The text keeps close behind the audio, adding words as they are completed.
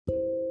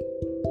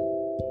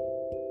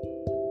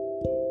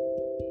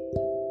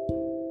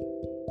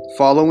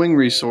following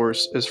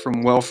resource is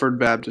from Welford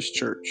Baptist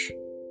Church.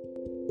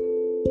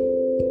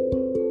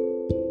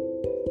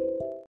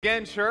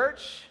 Again,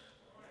 church,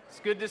 it's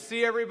good to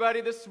see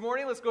everybody this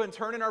morning. Let's go ahead and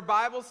turn in our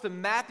Bibles to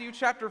Matthew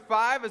chapter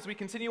 5 as we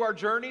continue our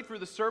journey through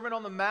the Sermon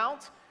on the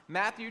Mount.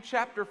 Matthew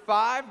chapter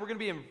 5, we're going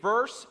to be in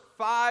verse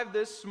 5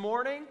 this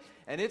morning,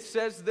 and it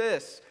says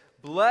this: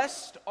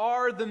 "Blessed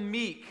are the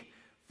meek,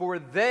 for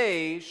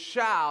they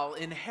shall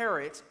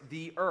inherit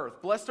the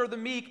earth." Blessed are the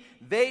meek,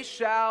 they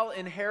shall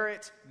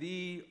inherit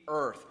the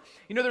earth.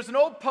 You know, there's an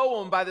old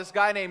poem by this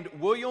guy named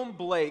William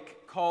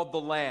Blake called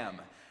The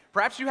Lamb.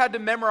 Perhaps you had to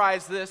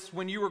memorize this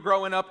when you were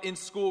growing up in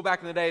school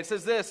back in the day. It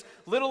says this: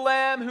 "Little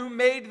lamb, who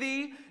made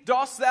thee?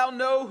 Dost thou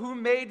know who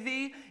made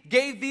thee?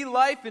 Gave thee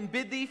life and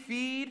bid thee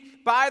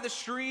feed by the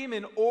stream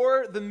and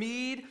o'er the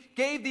mead.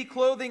 Gave thee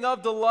clothing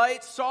of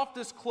delight,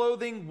 softest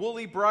clothing,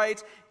 woolly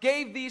bright.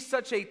 Gave thee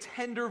such a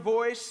tender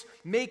voice,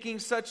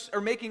 making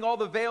all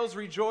the vales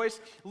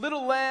rejoice.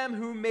 Little lamb,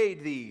 who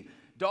made thee?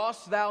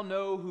 Dost thou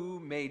know who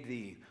made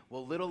thee?"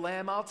 Well, little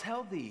lamb, I'll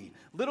tell thee.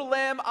 Little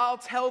lamb, I'll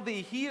tell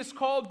thee. He is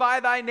called by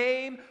thy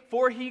name,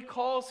 for he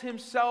calls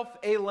himself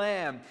a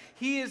lamb.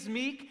 He is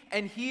meek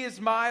and he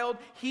is mild.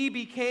 He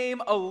became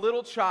a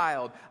little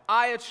child.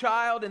 I a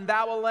child and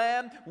thou a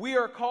lamb. We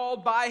are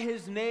called by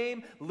his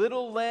name.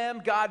 Little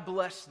lamb, God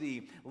bless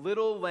thee.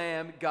 Little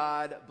lamb,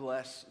 God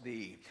bless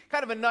thee.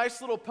 Kind of a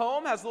nice little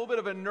poem. Has a little bit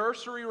of a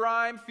nursery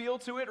rhyme feel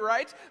to it,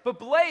 right? But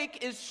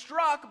Blake is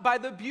struck by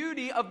the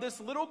beauty of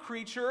this little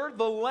creature,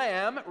 the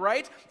lamb,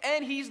 right?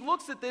 And he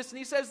looks at this and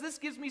he says, this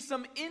gives me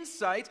some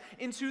insight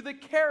into the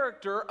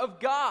character of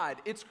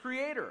God, its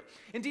creator.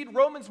 Indeed,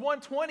 Romans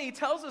 1:20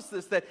 tells us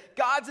this, that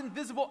God's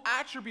invisible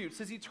attributes,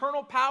 his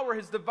eternal power,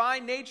 his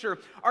divine nature,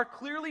 are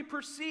clearly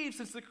perceived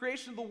since the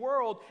creation of the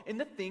world in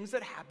the things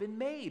that have been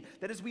made.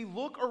 That as we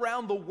look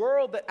around the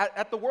world,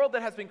 at the world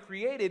that has been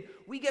created,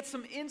 we get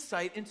some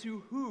insight into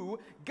who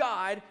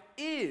God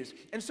is.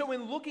 And so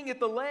in looking at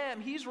the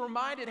Lamb, he's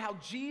reminded how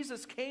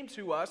Jesus came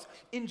to us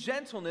in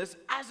gentleness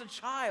as a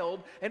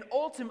child and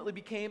ultimately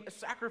became a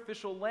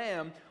sacrificial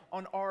lamb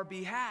on our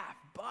behalf.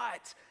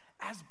 But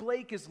as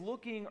Blake is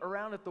looking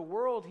around at the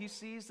world, he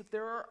sees that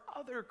there are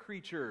other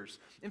creatures.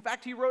 In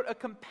fact, he wrote a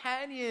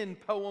companion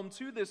poem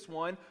to this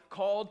one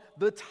called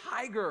The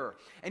Tiger.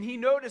 And he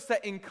noticed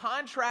that in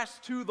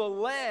contrast to the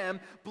lamb,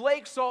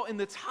 Blake saw in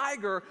the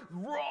tiger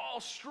raw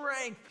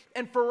strength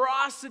and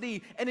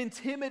ferocity and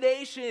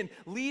intimidation,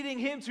 leading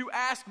him to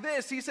ask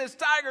this. He says,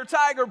 "Tiger,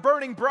 tiger,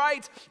 burning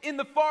bright in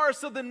the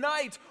forest of the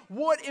night,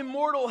 what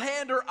immortal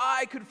hand or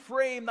eye could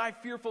frame thy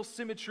fearful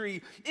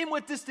symmetry? In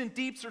what distant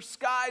deeps or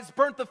skies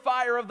burnt the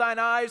fire of thine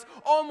eyes?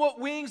 On what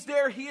wings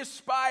dare he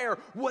aspire?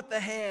 What the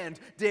hand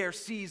dare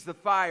seize the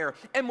fire?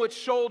 And what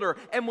shoulder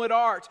and what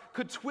art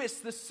could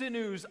twist the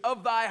sinews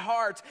of thy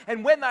heart?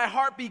 And when thy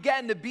heart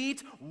began to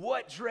beat,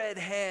 what dread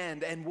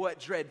hand and what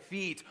dread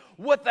feet?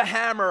 What the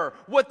hammer,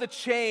 what the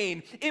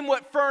chain? In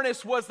what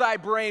furnace was thy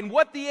brain?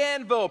 What the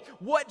anvil,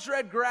 what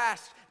dread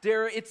grasp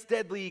dare its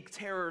deadly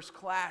terrors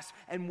clasp?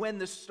 And when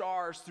the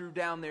stars threw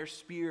down their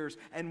spears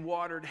and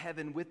watered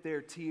heaven with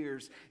their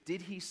tears,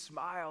 did he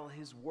smile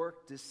his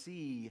work to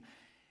see?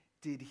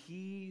 Did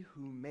he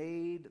who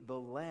made the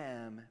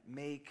lamb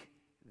make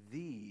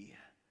thee?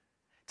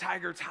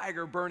 Tiger,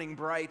 tiger, burning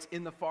bright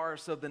in the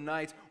forest of the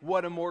night,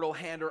 what immortal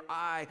hand or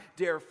eye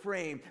dare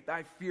frame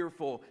thy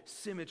fearful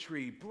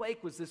symmetry?"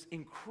 Blake was this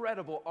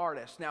incredible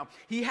artist. Now,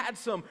 he had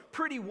some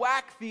pretty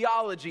whack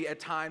theology at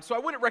times, so I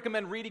wouldn't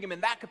recommend reading him in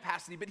that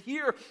capacity. But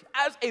here,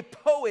 as a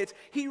poet,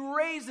 he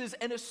raises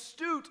an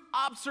astute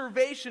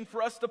observation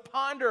for us to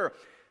ponder.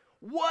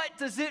 What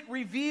does it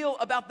reveal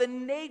about the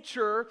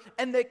nature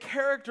and the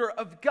character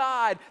of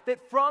God,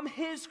 that from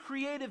his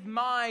creative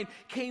mind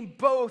came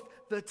both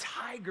the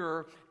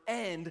tiger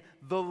and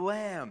the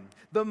lamb,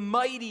 the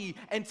mighty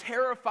and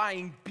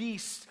terrifying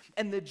beast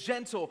and the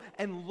gentle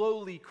and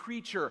lowly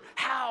creature?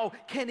 How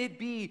can it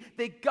be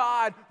that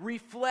God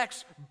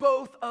reflects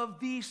both of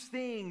these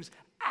things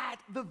at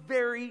the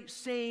very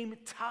same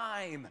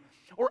time?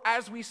 Or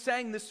as we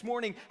sang this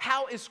morning,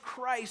 how is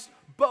Christ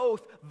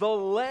both the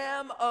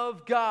Lamb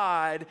of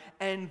God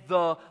and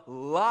the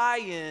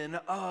Lion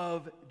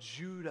of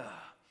Judah?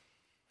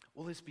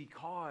 Well, it's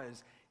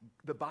because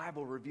the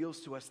Bible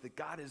reveals to us that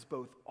God is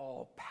both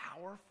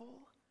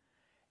all-powerful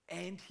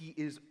and he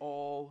is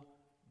all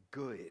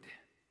good.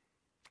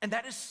 And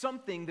that is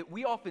something that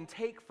we often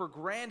take for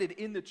granted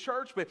in the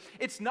church, but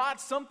it's not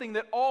something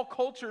that all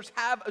cultures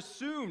have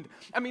assumed.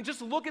 I mean,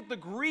 just look at the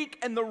Greek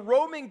and the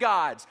Roman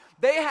gods.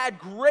 They had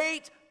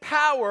great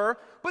power,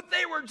 but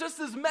they were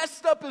just as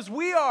messed up as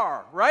we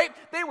are, right?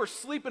 They were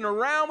sleeping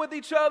around with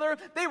each other.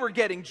 They were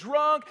getting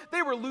drunk.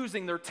 They were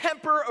losing their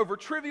temper over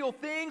trivial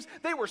things.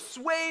 They were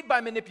swayed by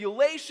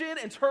manipulation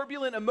and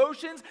turbulent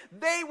emotions.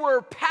 They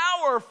were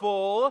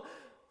powerful,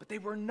 but they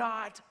were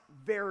not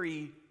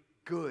very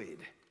good.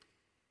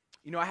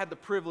 You know, I had the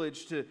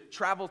privilege to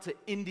travel to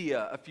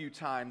India a few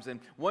times,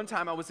 and one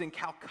time I was in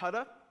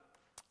Calcutta,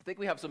 I think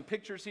we have some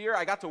pictures here.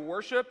 I got to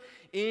worship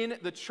in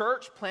the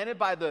church planted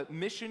by the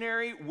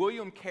missionary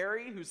William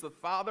Carey, who's the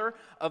father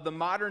of the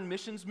modern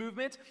missions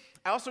movement.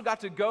 I also got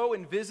to go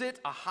and visit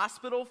a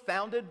hospital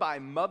founded by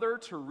Mother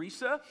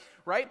Teresa,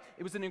 right?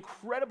 It was an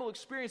incredible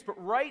experience,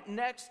 but right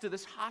next to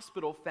this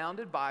hospital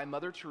founded by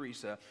Mother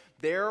Teresa,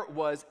 there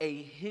was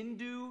a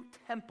Hindu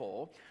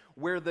temple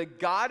where the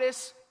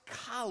goddess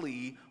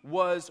Kali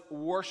was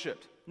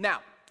worshipped. Now,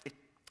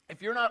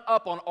 if you're not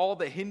up on all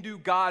the Hindu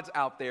gods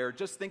out there,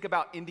 just think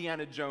about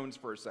Indiana Jones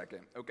for a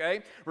second,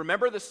 okay?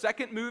 Remember the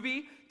second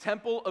movie,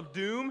 Temple of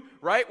Doom,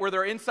 right? Where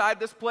they're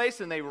inside this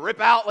place and they rip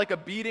out like a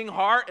beating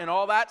heart and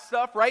all that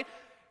stuff, right?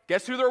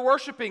 Guess who they're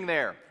worshiping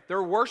there?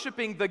 They're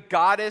worshiping the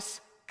goddess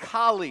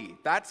Kali.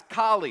 That's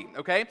Kali,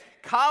 okay?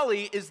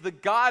 Kali is the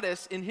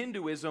goddess in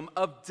Hinduism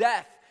of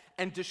death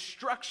and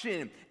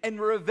destruction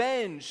and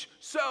revenge.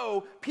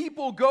 So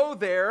people go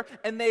there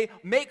and they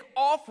make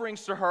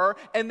offerings to her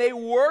and they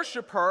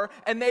worship her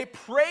and they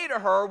pray to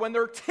her when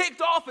they're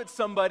ticked off at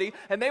somebody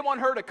and they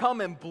want her to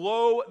come and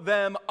blow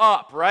them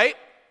up, right?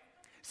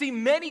 See,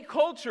 many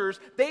cultures,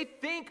 they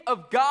think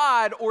of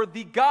God or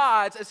the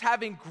gods as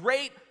having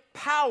great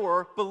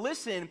power, but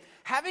listen,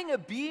 having a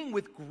being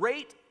with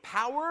great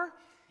power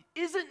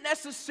isn't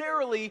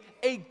necessarily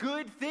a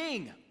good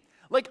thing.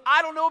 Like,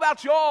 I don't know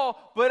about y'all,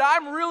 but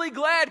I'm really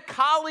glad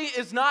Kali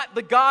is not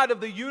the God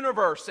of the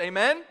universe.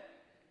 Amen?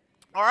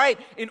 All right,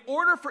 in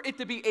order for it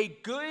to be a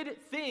good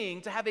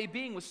thing to have a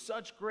being with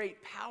such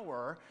great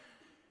power,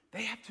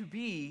 they have to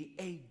be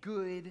a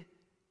good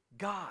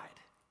God.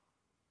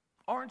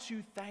 Aren't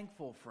you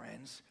thankful,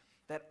 friends,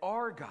 that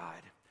our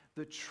God,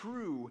 the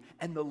true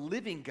and the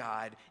living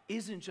God,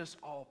 isn't just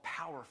all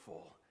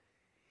powerful,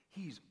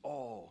 he's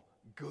all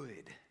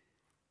good.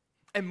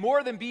 And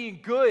more than being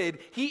good,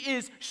 he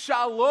is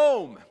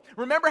shalom.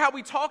 Remember how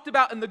we talked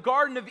about in the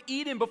Garden of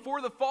Eden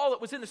before the fall,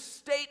 it was in a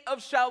state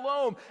of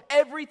shalom.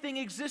 Everything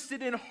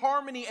existed in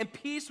harmony and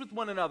peace with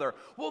one another.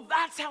 Well,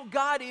 that's how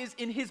God is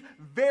in his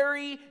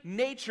very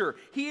nature.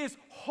 He is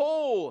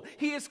whole.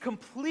 He is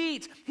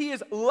complete. He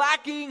is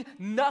lacking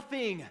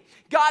nothing.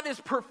 God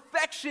is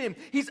perfection.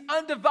 He's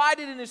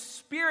undivided in his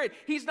spirit.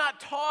 He's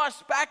not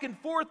tossed back and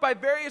forth by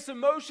various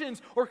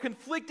emotions or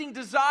conflicting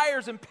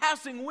desires and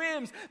passing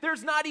whims.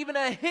 There's not even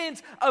a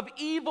hint of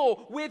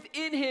evil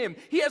within him.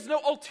 He has no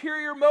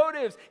ulterior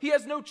motives. He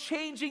has no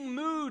changing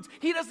moods.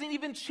 He doesn't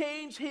even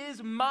change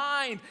his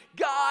mind.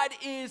 God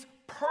is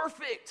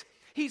perfect.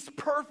 He's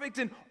perfect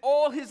in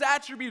all his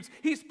attributes.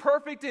 He's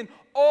perfect in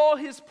all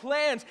his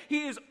plans.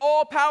 He is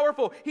all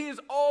powerful. He is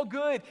all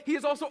good. He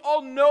is also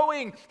all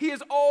knowing. He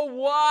is all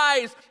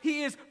wise.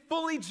 He is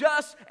fully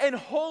just and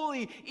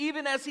holy,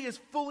 even as he is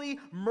fully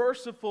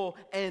merciful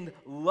and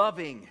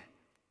loving.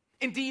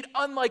 Indeed,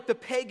 unlike the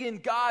pagan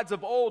gods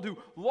of old who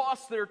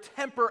lost their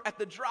temper at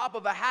the drop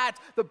of a hat,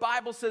 the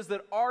Bible says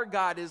that our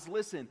God is,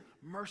 listen,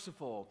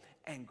 merciful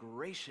and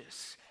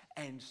gracious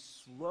and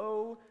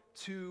slow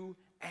to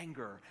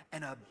anger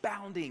and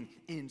abounding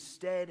in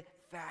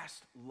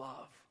steadfast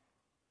love.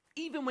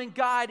 Even when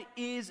God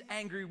is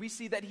angry, we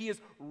see that he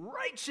is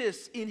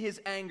righteous in his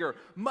anger,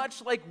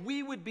 much like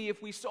we would be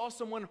if we saw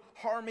someone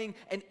harming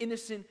an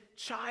innocent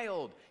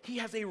child. He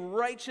has a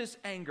righteous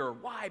anger.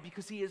 Why?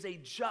 Because he is a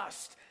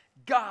just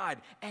God,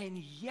 and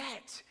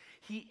yet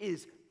he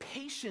is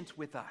patient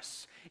with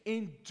us,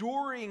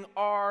 enduring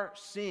our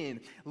sin,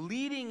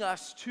 leading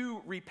us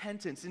to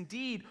repentance.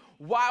 Indeed,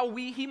 while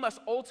he must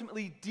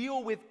ultimately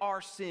deal with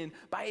our sin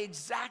by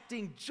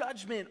exacting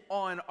judgment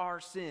on our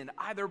sin,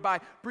 either by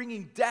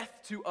bringing death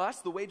to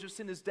us, the wage of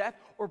sin is death,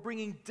 or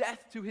bringing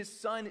death to his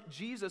son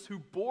Jesus, who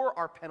bore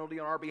our penalty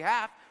on our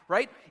behalf,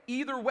 right?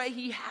 Either way,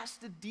 he has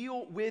to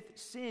deal with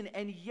sin,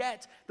 and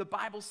yet the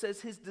Bible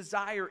says his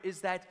desire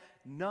is that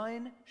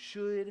none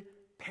should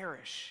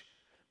perish,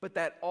 but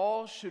that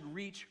all should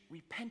reach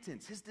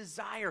repentance. His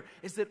desire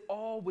is that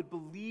all would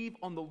believe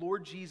on the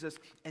Lord Jesus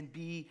and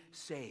be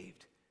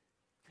saved.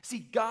 See,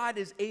 God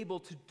is able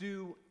to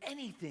do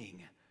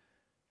anything,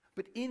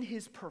 but in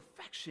his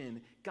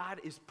perfection, God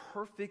is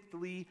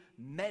perfectly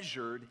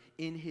measured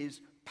in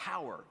his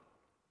power.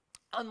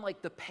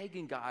 Unlike the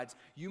pagan gods,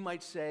 you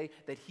might say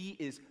that he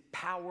is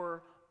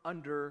power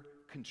under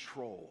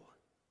control.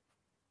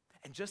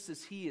 And just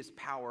as he is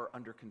power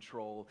under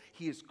control,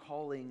 he is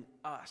calling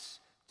us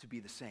to be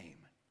the same.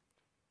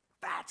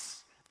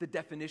 That's the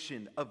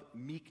definition of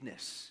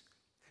meekness.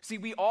 See,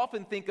 we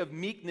often think of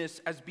meekness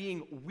as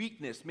being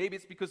weakness. Maybe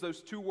it's because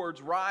those two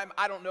words rhyme.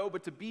 I don't know.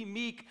 But to be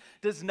meek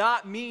does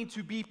not mean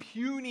to be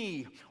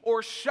puny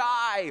or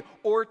shy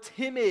or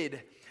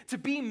timid. To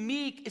be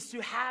meek is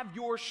to have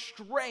your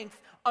strength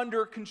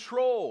under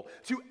control,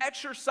 to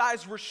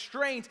exercise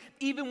restraint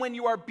even when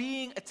you are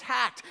being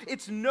attacked.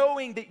 It's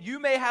knowing that you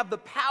may have the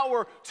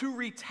power to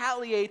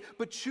retaliate,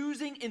 but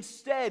choosing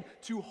instead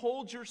to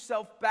hold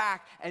yourself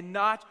back and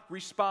not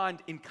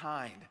respond in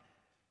kind.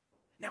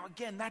 Now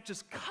again, that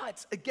just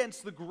cuts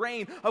against the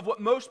grain of what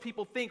most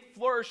people think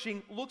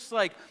flourishing looks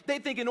like. They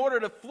think in order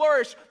to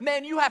flourish,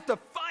 man, you have to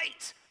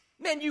fight.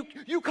 Man,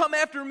 you come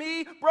after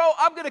me, bro,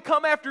 I'm going to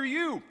come after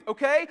you,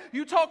 okay?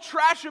 You talk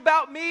trash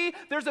about me,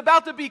 there's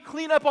about to be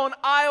cleanup on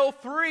aisle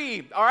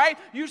 3, all right?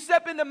 You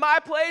step into my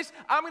place,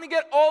 I'm going to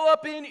get all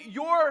up in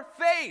your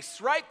face,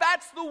 right?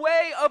 That's the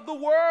way of the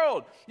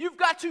world. You've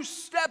got to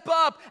step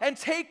up and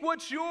take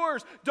what's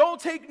yours.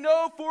 Don't take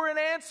no for an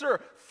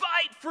answer.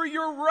 Fight for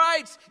your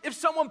rights. If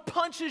someone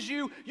punches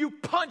you, you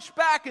punch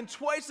back and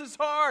twice as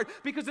hard,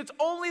 because it's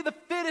only the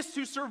fittest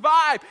who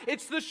survive.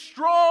 It's the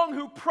strong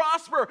who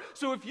prosper.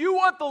 So if you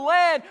want the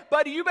land,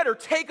 buddy, you better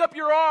take up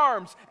your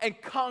arms and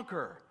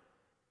conquer.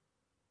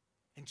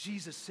 And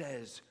Jesus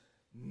says,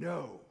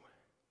 no.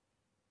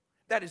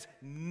 That is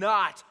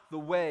not the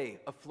way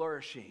of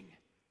flourishing.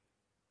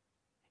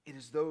 It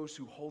is those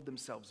who hold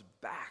themselves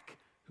back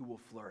who will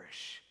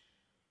flourish.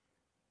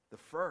 The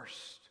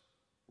first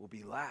will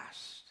be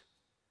last.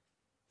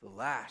 The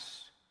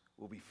last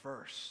will be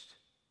first.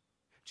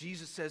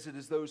 Jesus says it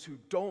is those who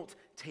don't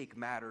take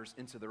matters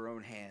into their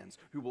own hands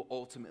who will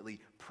ultimately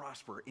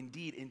prosper.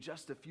 Indeed, in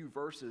just a few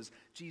verses,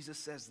 Jesus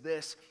says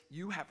this: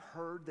 you have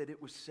heard that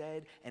it was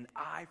said, an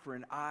eye for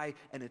an eye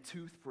and a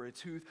tooth for a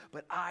tooth.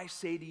 But I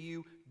say to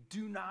you,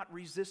 do not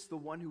resist the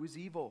one who is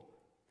evil.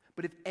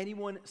 But if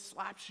anyone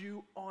slaps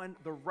you on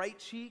the right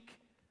cheek,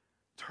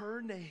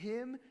 turn to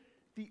him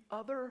the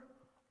other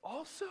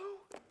also.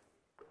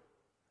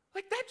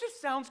 Like, that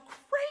just sounds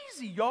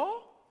crazy,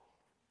 y'all.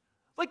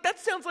 Like, that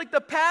sounds like the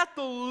path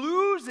to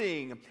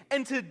losing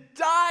and to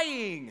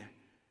dying.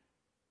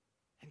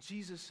 And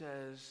Jesus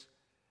says,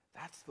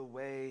 that's the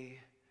way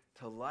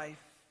to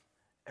life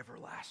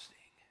everlasting.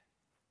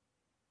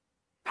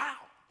 How?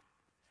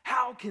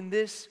 How can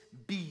this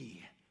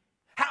be?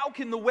 How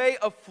can the way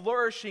of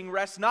flourishing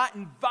rest not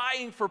in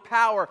vying for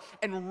power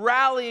and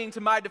rallying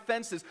to my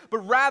defenses, but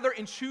rather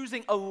in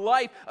choosing a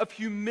life of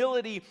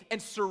humility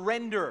and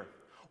surrender?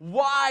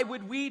 Why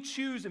would we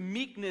choose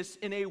meekness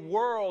in a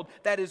world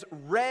that is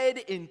red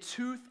in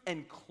tooth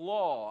and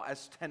claw,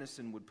 as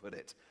Tennyson would put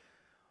it?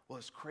 Well,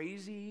 as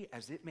crazy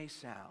as it may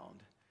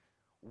sound,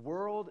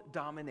 world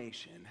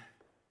domination,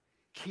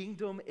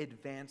 kingdom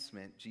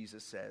advancement,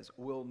 Jesus says,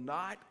 will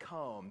not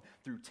come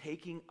through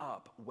taking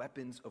up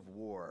weapons of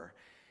war.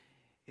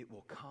 It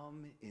will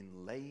come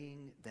in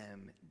laying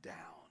them down.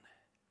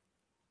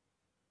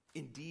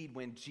 Indeed,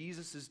 when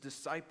Jesus'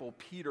 disciple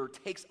Peter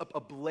takes up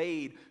a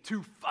blade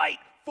to fight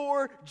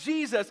for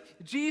Jesus,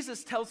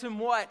 Jesus tells him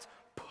what?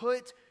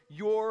 Put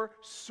your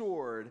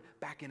sword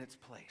back in its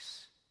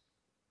place.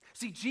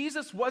 See,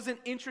 Jesus wasn't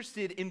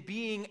interested in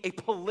being a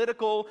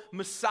political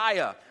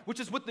Messiah, which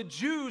is what the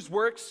Jews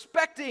were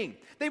expecting.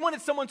 They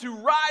wanted someone to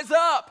rise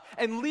up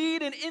and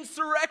lead an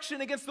insurrection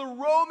against the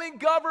Roman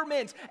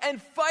government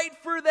and fight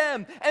for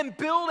them and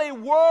build a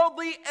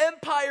worldly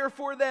empire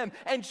for them.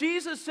 And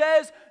Jesus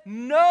says,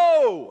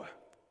 no.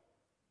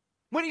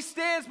 When he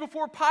stands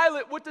before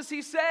Pilate, what does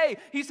he say?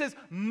 He says,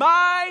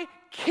 my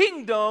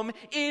kingdom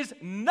is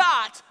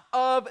not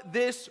of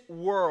this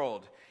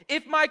world.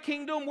 If my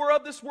kingdom were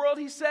of this world,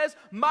 he says,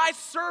 my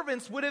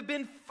servants would have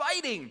been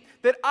fighting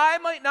that I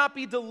might not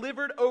be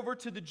delivered over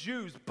to the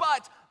Jews.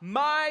 But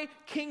my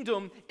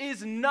kingdom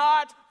is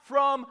not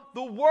from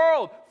the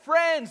world.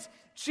 Friends,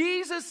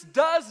 Jesus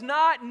does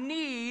not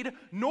need,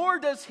 nor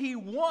does he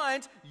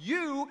want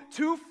you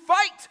to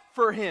fight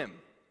for him.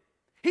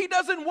 He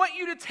doesn't want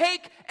you to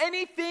take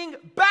anything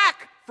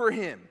back for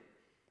him.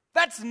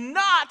 That's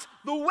not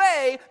the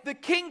way the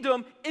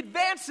kingdom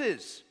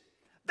advances.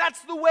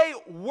 That's the way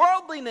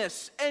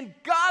worldliness and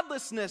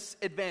godlessness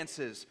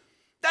advances.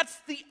 That's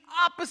the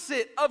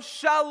opposite of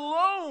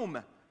shalom.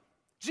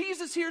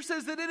 Jesus here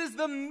says that it is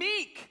the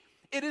meek,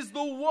 it is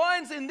the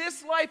ones in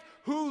this life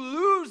who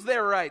lose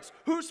their rights,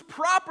 whose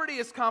property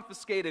is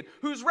confiscated,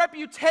 whose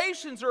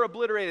reputations are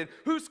obliterated,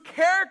 whose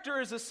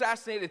character is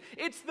assassinated.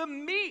 It's the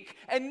meek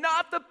and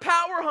not the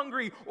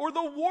power-hungry or the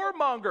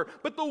warmonger,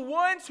 but the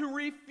ones who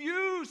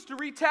refuse to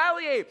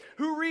retaliate,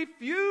 who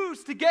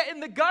refuse to get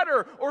in the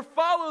gutter or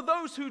follow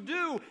those who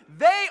do.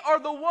 They are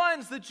the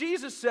ones that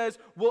Jesus says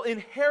will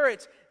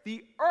inherit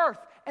the earth.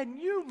 And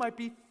you might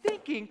be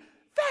thinking,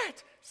 that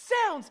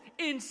sounds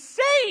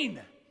insane.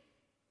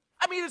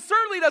 I mean, it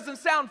certainly doesn't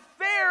sound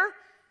fair.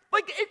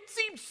 Like, it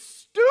seems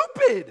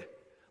stupid.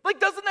 Like,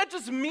 doesn't that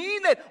just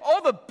mean that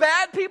all the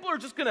bad people are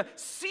just going to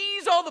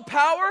seize all the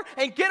power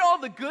and get all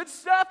the good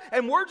stuff,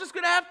 and we're just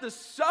going to have to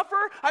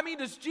suffer? I mean,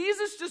 does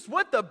Jesus just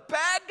want the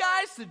bad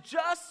guys to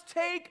just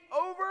take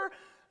over?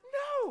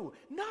 No,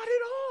 not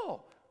at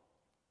all.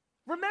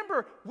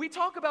 Remember, we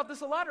talk about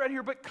this a lot right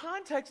here, but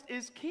context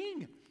is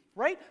king,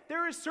 right?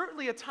 There is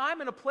certainly a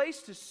time and a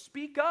place to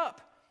speak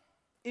up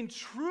in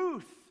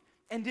truth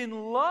and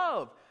in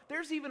love.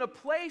 There's even a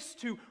place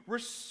to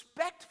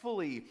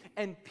respectfully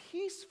and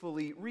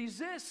peacefully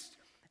resist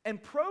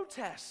and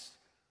protest.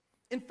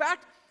 In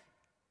fact,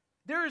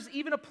 there is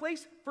even a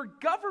place for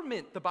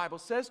government, the Bible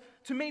says,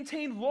 to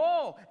maintain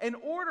law and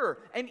order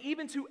and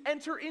even to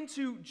enter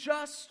into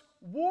just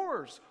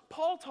wars.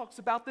 Paul talks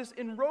about this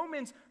in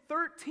Romans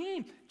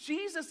 13.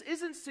 Jesus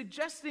isn't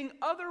suggesting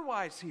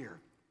otherwise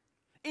here.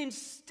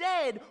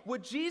 Instead,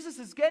 what Jesus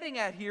is getting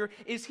at here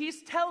is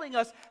he's telling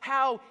us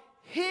how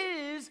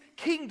his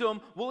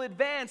kingdom will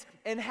advance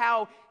and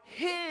how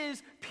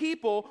his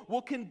people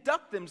will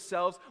conduct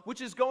themselves,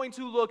 which is going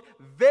to look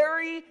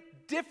very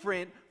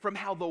different from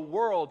how the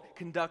world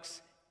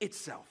conducts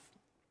itself.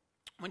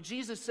 When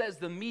Jesus says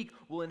the meek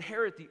will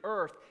inherit the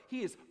earth,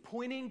 he is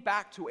pointing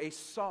back to a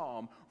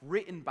psalm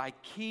written by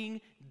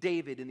King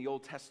David in the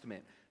Old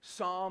Testament.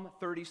 Psalm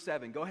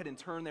 37. Go ahead and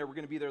turn there. We're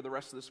going to be there the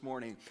rest of this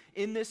morning.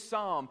 In this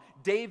psalm,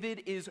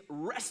 David is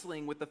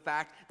wrestling with the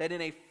fact that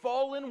in a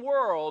fallen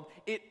world,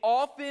 it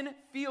often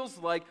feels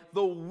like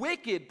the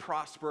wicked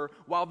prosper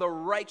while the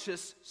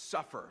righteous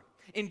suffer.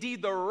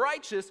 Indeed, the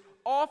righteous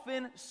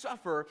often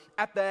suffer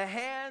at the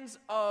hands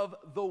of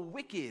the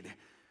wicked.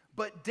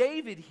 But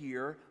David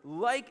here,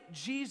 like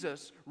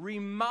Jesus,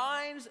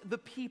 reminds the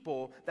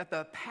people that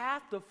the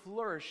path to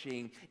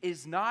flourishing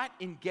is not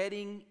in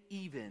getting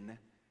even,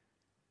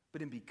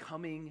 but in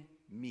becoming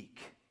meek.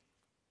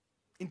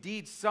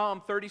 Indeed,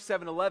 Psalm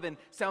 37:11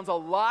 sounds a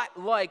lot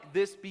like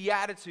this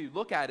beatitude.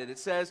 Look at it. It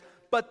says,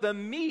 "But the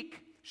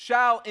meek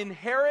shall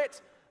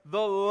inherit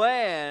the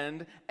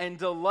land and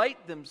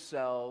delight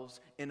themselves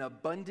in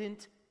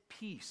abundant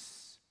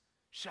peace."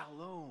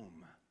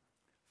 Shalom,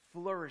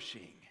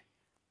 flourishing.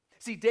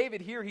 See, David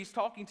here, he's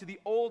talking to the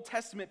Old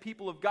Testament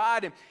people of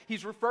God, and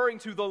he's referring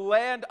to the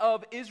land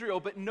of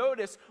Israel. But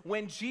notice,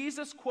 when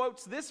Jesus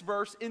quotes this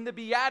verse in the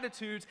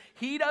Beatitudes,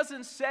 he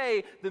doesn't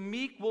say the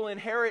meek will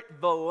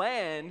inherit the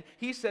land.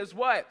 He says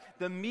what?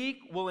 The meek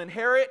will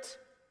inherit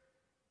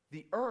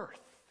the earth.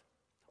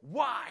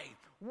 Why?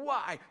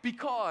 Why?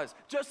 Because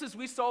just as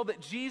we saw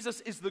that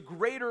Jesus is the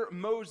greater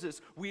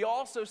Moses, we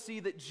also see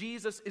that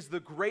Jesus is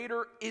the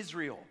greater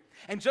Israel.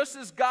 And just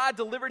as God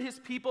delivered his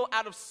people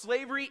out of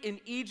slavery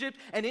in Egypt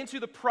and into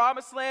the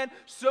promised land,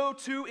 so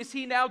too is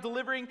he now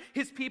delivering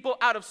his people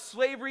out of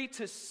slavery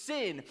to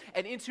sin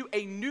and into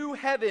a new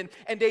heaven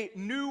and a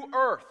new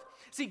earth.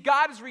 See,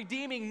 God is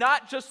redeeming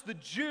not just the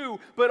Jew,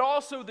 but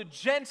also the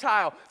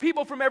Gentile,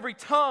 people from every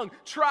tongue,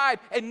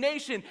 tribe, and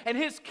nation. And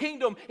his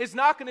kingdom is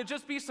not going to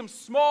just be some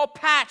small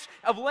patch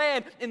of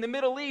land in the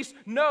Middle East.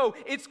 No,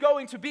 it's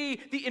going to be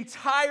the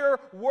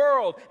entire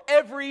world,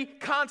 every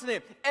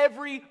continent,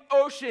 every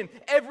ocean,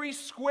 every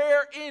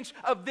square inch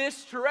of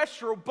this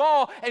terrestrial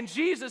ball. And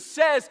Jesus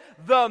says,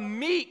 the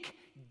meek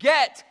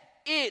get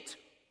it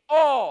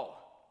all.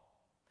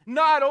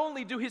 Not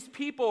only do his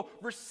people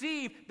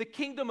receive the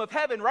kingdom of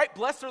heaven, right?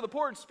 Blessed are the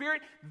poor in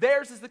spirit.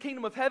 Theirs is the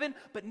kingdom of heaven.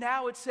 But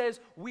now it says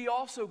we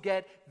also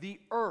get the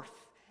earth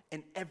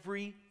and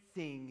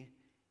everything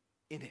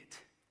in it.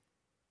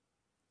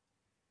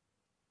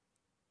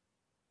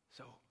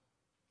 So,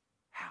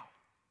 how?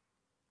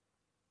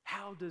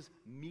 How does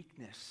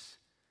meekness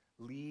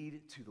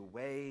lead to the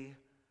way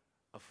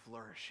of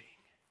flourishing?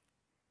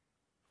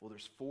 Well,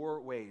 there's 4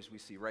 ways we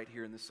see right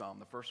here in the psalm.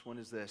 The first one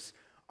is this.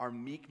 Our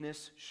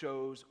meekness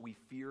shows we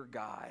fear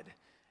God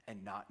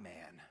and not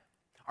man.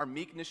 Our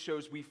meekness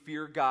shows we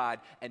fear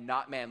God and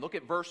not man. Look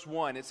at verse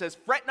 1. It says,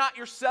 "Fret not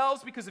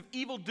yourselves because of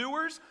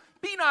evildoers.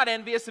 Be not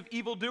envious of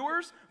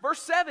evildoers."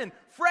 Verse 7,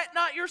 "Fret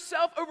not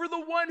yourself over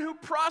the one who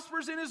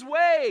prospers in his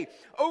way,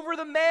 over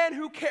the man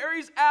who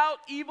carries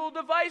out evil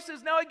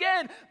devices." Now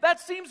again,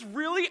 that seems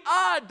really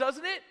odd,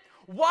 doesn't it?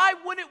 Why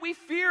wouldn't we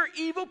fear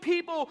evil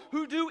people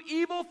who do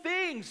evil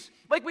things?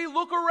 Like we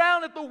look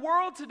around at the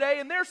world today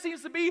and there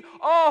seems to be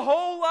a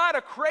whole lot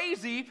of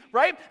crazy,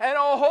 right? And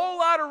a whole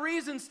lot of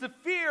reasons to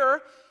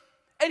fear.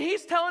 And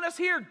he's telling us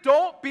here,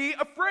 don't be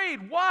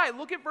afraid. Why?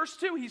 Look at verse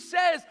 2. He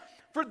says,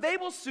 "For they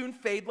will soon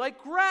fade like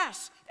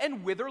grass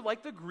and wither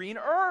like the green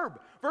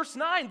herb." Verse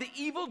 9, "The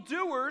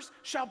evildoers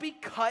shall be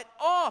cut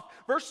off."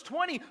 Verse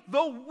 20,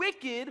 "The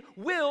wicked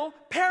will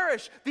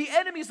perish. The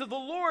enemies of the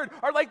Lord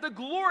are like the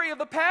glory of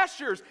the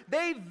pastures.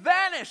 They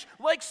vanish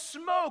like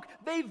smoke.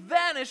 They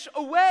vanish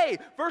away."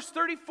 Verse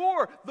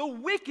 34, "The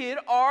wicked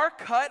are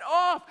cut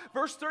off."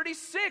 Verse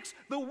 36,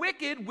 "The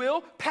wicked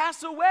will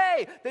pass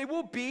away. They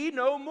will be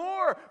no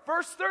more."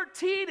 Verse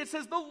 13, it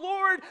says, "The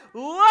Lord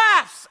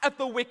laughs at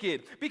the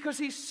wicked because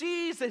he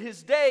sees that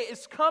his day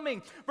is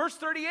coming." Verse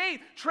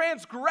 38,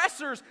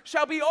 "Transgressors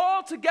shall be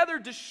altogether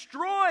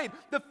destroyed.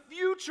 The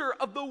future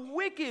of the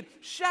wicked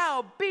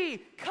shall be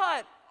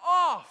cut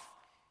off."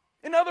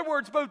 In other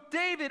words, both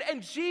David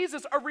and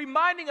Jesus are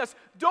reminding us,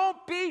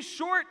 don't be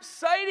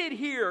short-sighted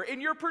here in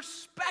your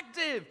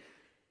perspective.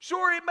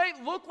 Sure, it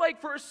might look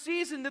like for a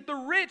season that the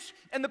rich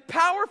and the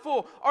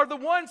powerful are the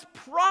ones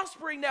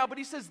prospering now, but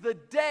he says the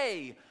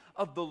day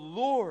of the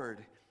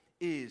Lord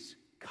is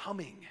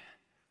coming.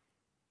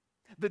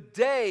 The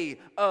day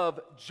of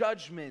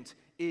judgment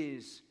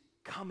is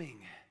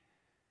coming.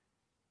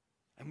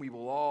 And we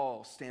will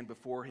all stand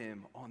before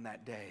him on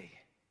that day.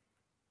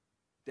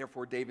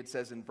 Therefore, David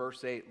says in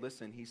verse 8,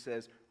 listen, he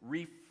says,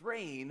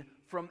 "Refrain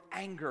from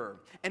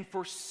anger and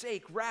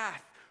forsake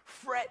wrath.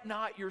 Fret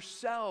not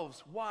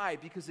yourselves." Why?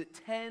 Because it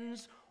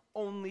tends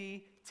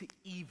only to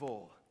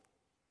evil.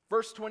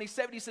 Verse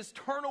 27, he says,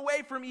 "Turn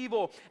away from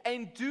evil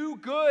and do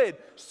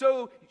good,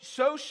 so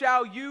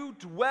shall you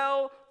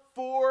dwell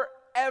forever."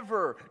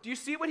 forever. Do you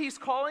see what he's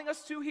calling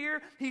us to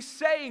here? He's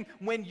saying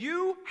when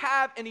you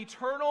have an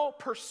eternal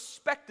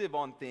perspective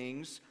on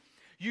things,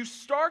 you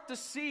start to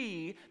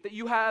see that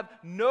you have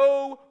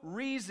no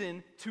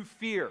reason to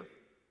fear.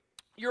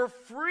 You're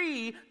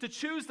free to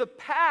choose the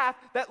path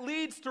that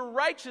leads to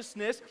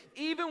righteousness,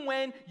 even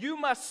when you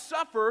must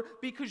suffer,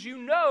 because you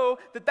know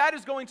that that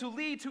is going to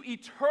lead to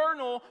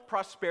eternal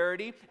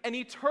prosperity and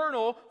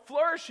eternal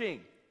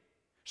flourishing.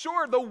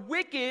 Sure, the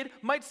wicked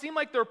might seem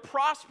like they're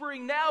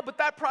prospering now, but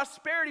that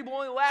prosperity will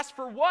only last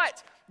for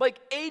what? Like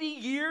 80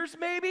 years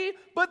maybe?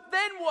 But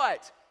then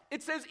what?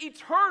 It says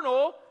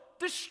eternal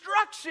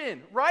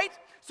destruction, right?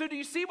 So do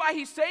you see why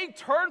he's saying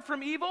turn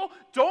from evil?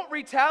 Don't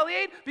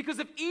retaliate? Because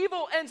if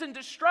evil ends in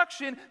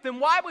destruction, then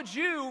why would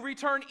you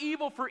return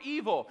evil for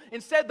evil?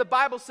 Instead, the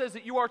Bible says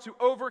that you are to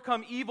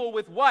overcome evil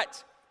with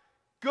what?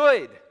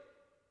 Good.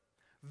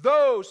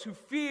 Those who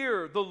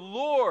fear the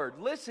Lord,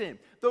 listen,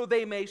 though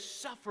they may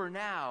suffer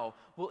now,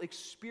 will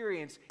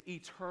experience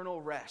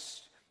eternal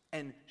rest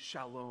and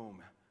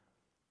shalom.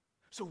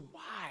 So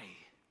why?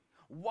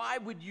 Why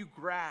would you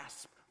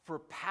grasp for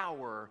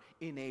power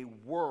in a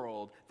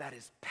world that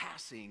is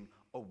passing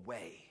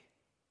away?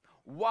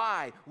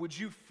 Why would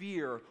you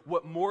fear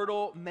what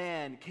mortal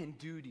man can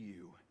do to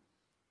you?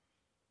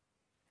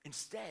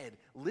 Instead,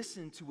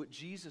 listen to what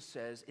Jesus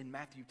says in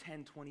Matthew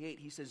 10:28.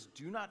 He says,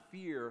 "Do not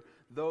fear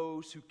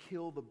those who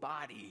kill the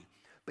body,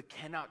 but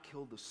cannot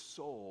kill the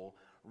soul.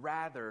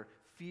 Rather,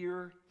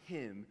 fear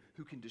him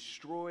who can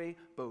destroy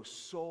both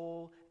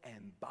soul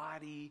and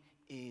body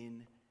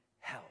in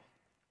hell."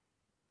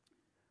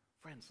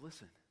 Friends,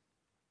 listen.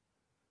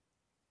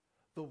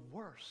 The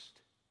worst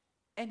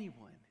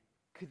anyone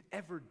could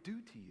ever do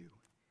to you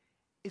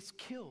is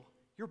kill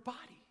your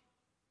body.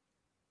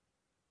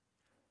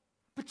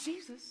 But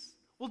Jesus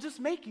will just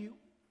make you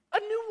a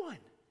new one.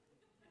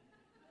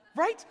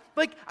 Right?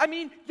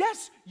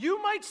 Yes,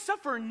 you might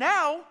suffer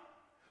now,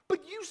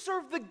 but you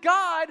serve the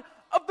God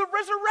of the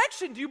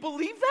resurrection. Do you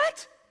believe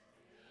that?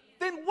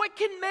 Then what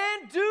can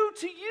man do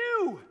to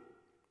you?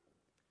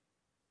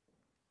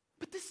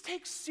 But this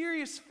takes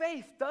serious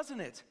faith, doesn't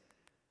it?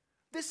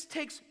 This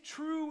takes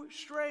true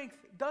strength,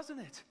 doesn't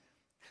it?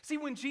 See,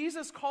 when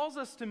Jesus calls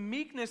us to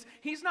meekness,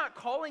 he's not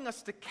calling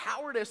us to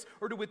cowardice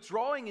or to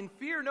withdrawing in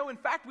fear. No, in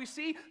fact, we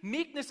see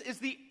meekness is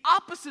the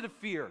opposite of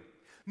fear.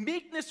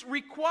 Meekness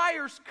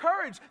requires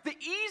courage. The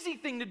easy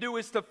thing to do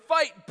is to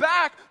fight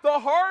back. The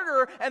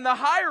harder and the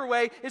higher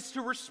way is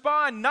to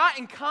respond not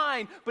in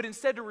kind, but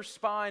instead to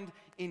respond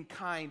in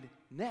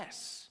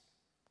kindness.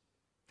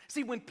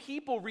 See, when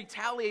people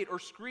retaliate or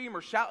scream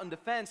or shout in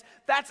defense,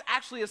 that's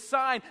actually a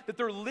sign that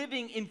they're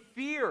living in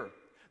fear.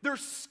 They're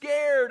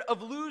scared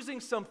of losing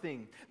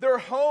something, their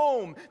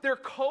home, their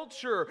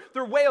culture,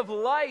 their way of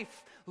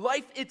life,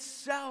 life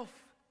itself.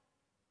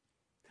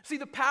 See,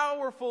 the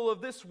powerful of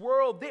this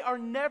world, they are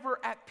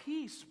never at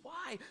peace.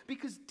 Why?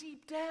 Because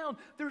deep down,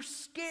 they're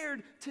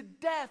scared to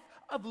death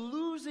of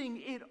losing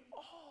it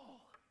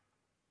all.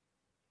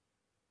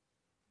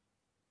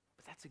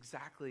 But that's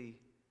exactly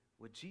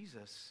what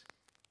Jesus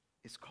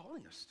is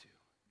calling us to.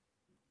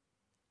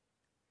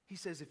 He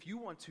says, if you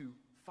want to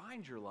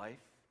find your life,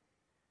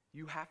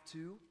 you have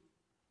to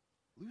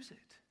lose it.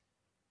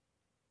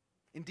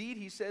 Indeed,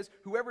 he says,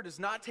 whoever does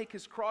not take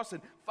his cross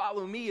and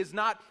follow me is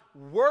not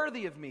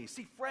worthy of me.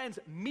 See, friends,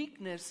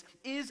 meekness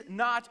is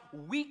not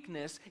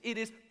weakness. It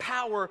is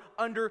power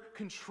under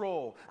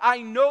control.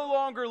 I no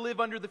longer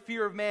live under the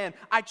fear of man.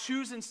 I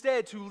choose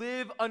instead to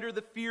live under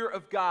the fear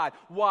of God.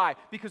 Why?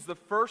 Because the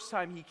first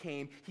time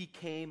he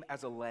came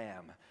as a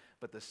lamb.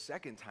 But the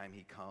second time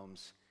he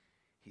comes,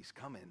 he's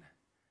coming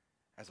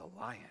as a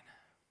lion.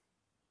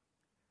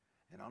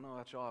 And I don't know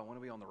about y'all, I want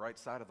to be on the right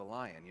side of the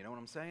lion. You know what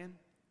I'm saying?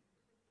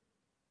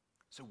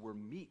 So we're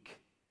meek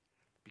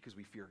because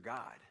we fear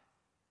God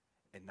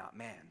and not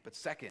man. But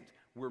second,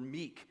 we're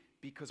meek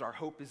because our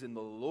hope is in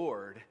the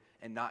Lord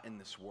and not in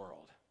this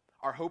world.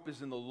 Our hope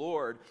is in the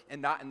Lord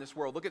and not in this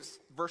world. Look at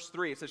verse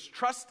 3. It says,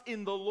 trust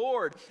in the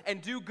Lord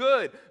and do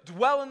good.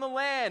 Dwell in the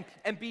land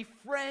and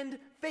befriend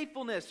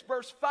faithfulness.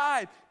 Verse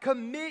 5,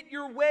 commit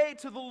your way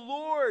to the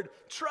Lord.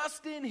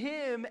 Trust in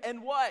him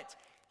and what?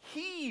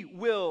 He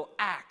will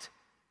act.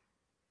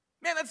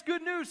 Man, that's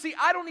good news. See,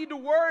 I don't need to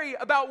worry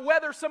about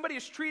whether somebody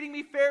is treating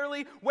me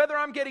fairly, whether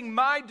I'm getting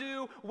my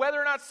due,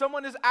 whether or not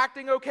someone is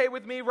acting okay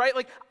with me, right?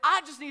 I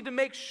just need to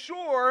make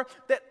sure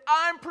that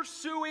I'm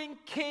pursuing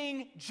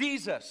King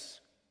Jesus.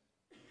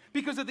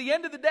 Because at the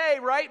end of the day,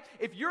 right,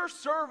 if you're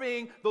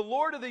serving the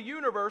Lord of the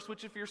universe,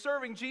 which if you're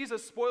serving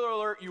Jesus, spoiler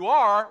alert, you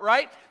are,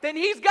 right, then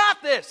he's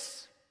got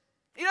this.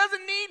 He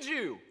doesn't need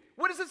you.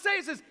 What does it say?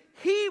 It says,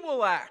 he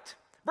will act.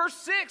 Verse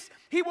 6,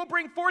 he will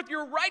bring forth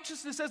your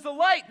righteousness as the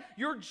light,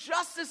 your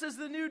justice as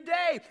the new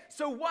day.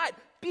 So what?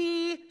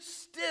 Be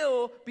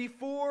still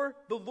before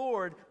the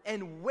Lord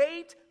and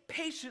wait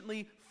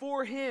patiently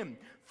for him.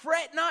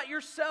 Fret not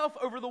yourself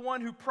over the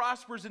one who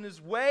prospers in his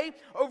way,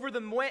 over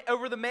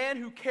the man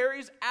who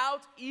carries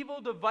out evil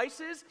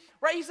devices.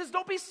 Right? He says,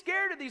 don't be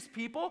scared of these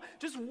people.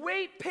 Just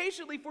wait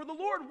patiently for the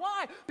Lord.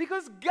 Why?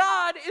 Because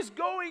God is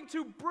going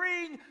to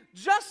bring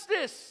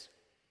justice.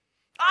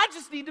 I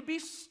just need to be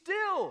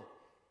still.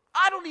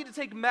 I don't need to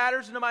take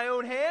matters into my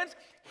own hands.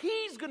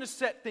 He's going to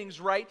set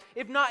things right,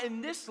 if not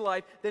in this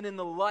life, then in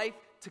the life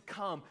to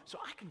come. So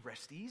I can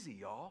rest easy,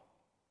 y'all.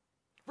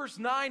 Verse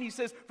 9, he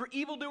says, for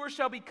evildoers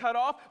shall be cut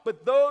off,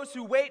 but those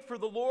who wait for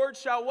the Lord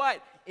shall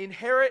what?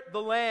 Inherit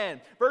the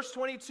land. Verse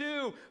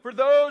 22, for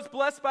those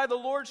blessed by the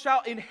Lord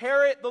shall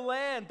inherit the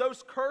land.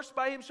 Those cursed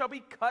by him shall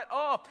be cut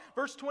off.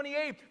 Verse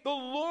 28, the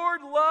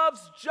Lord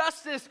loves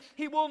justice.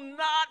 He will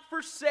not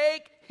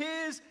forsake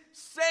his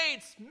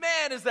saints.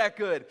 Man, is that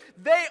good.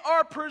 They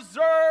are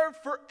preserved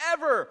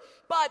forever,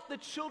 but the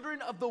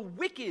children of the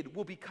wicked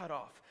will be cut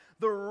off.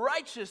 The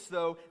righteous,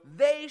 though,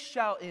 they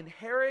shall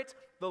inherit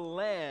the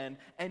land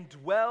and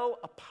dwell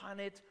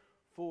upon it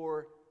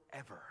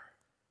forever.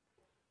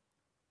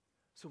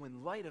 So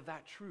in light of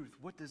that truth,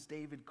 what does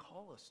David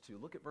call us to?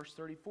 Look at verse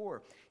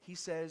 34. He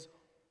says,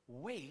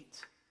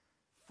 wait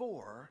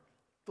for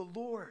the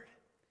Lord.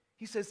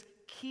 He says,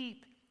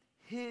 keep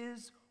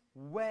his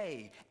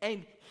way,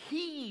 and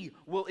he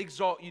will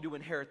exalt you to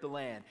inherit the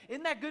land.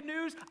 Isn't that good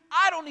news?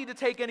 I don't need to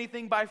take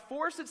anything by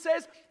force. It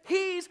says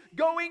he's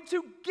going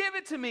to give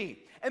it to me.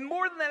 And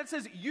more than that, it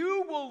says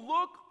you will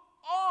look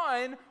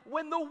on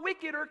when the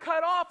wicked are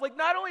cut off. Like,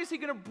 not only is he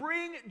going to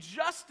bring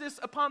justice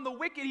upon the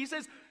wicked, he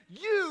says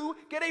you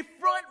get a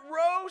front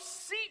row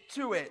seat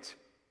to it.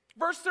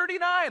 Verse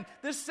 39,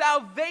 the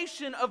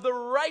salvation of the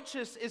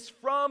righteous is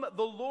from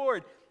the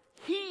Lord.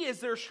 He is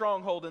their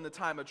stronghold in the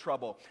time of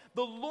trouble.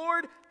 The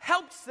Lord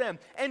helps them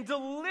and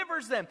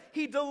delivers them.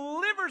 He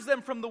delivers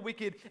them from the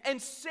wicked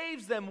and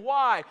saves them.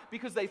 Why?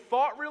 Because they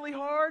fought really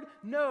hard?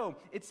 No.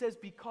 It says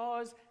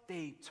because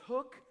they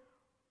took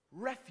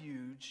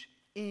refuge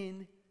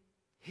in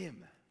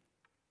him.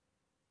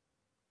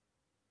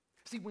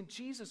 See, when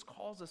Jesus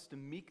calls us to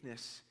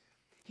meekness,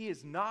 he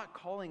is not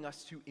calling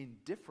us to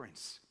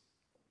indifference.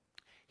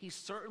 He's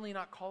certainly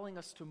not calling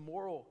us to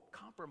moral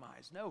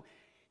compromise. No,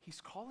 he's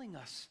calling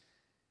us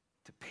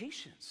to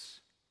patience.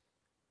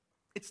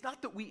 It's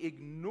not that we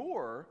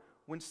ignore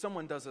when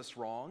someone does us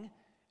wrong.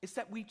 It's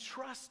that we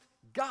trust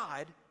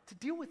God to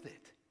deal with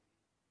it.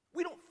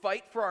 We don't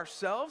fight for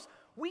ourselves.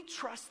 We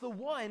trust the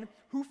one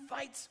who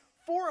fights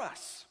for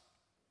us.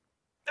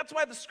 That's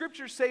why the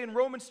scriptures say in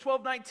Romans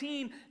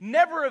 12:19,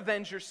 never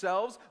avenge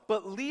yourselves,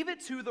 but leave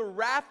it to the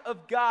wrath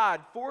of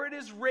God. For it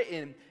is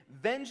written,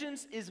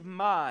 vengeance is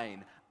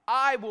mine.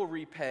 I will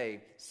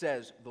repay,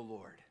 says the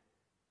Lord.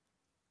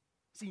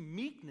 See,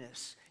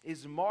 meekness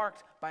is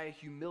marked by a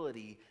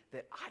humility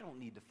that I don't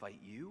need to fight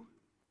you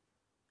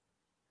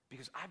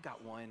because I've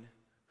got one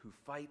who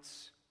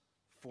fights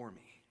for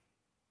me.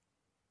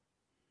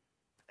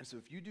 And so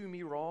if you do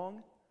me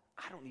wrong,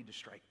 I don't need to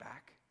strike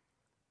back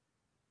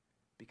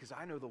because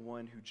I know the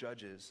one who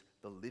judges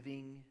the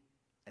living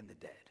and the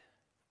dead.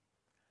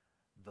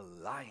 The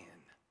Lion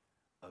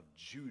of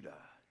Judah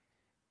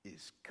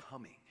is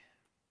coming.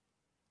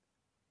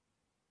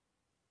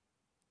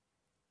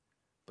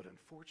 But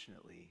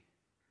unfortunately,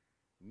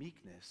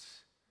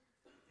 meekness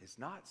is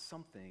not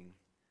something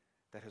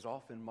that has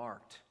often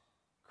marked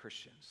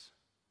Christians.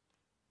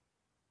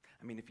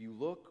 I mean, if you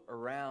look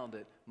around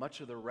at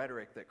much of the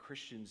rhetoric that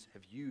Christians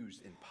have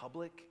used in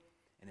public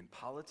and in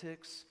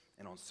politics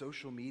and on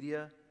social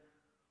media,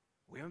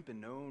 we haven't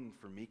been known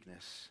for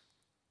meekness.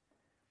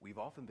 We've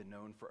often been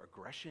known for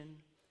aggression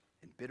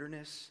and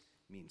bitterness,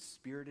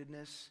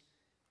 mean-spiritedness,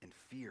 and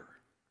fear.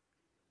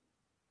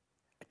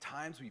 At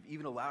times, we've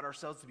even allowed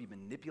ourselves to be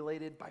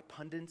manipulated by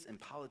pundits and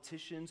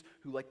politicians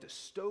who like to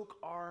stoke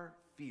our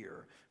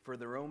fear for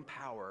their own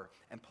power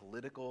and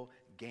political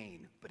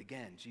gain. But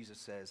again, Jesus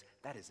says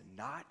that is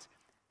not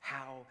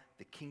how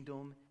the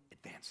kingdom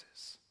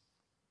advances.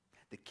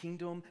 The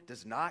kingdom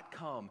does not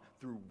come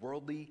through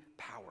worldly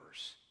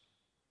powers.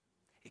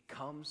 It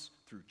comes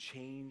through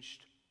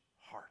changed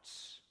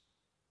hearts,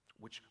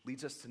 which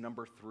leads us to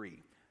number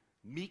 3.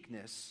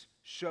 Meekness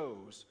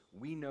shows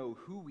we know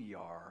who we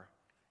are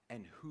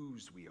and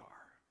whose we are.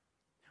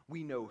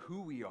 We know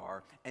who we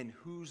are and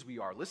whose we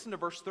are. Listen to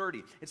verse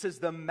 30. It says,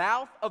 the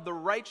mouth of the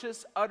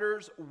righteous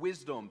utters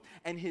wisdom,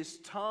 and his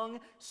tongue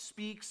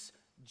speaks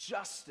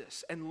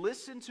justice. And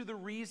listen to the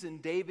reason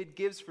David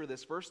gives for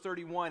this. Verse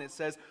 31, it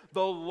says,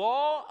 the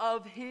law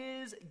of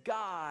his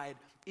God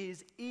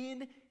is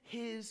in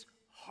his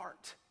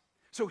heart,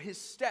 so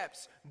his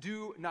steps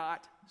do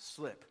not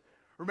slip.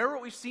 Remember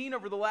what we've seen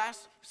over the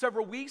last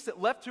several weeks,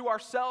 that left to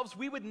ourselves,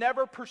 we would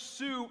never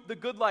pursue the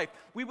good life.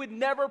 We would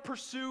never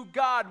pursue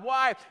God.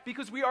 Why?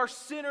 Because we are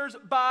sinners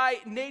by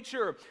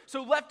nature.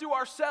 So left to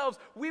ourselves,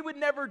 we would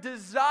never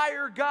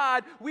desire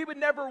God. We would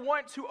never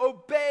want to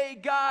obey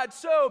God.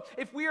 So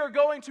if we are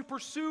going to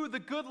pursue the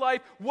good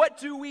life, what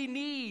do we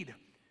need?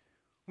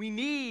 We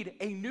need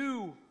a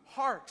new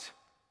heart.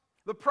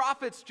 The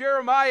prophets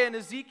Jeremiah and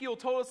Ezekiel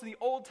told us in the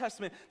Old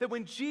Testament that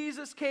when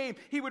Jesus came,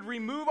 he would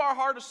remove our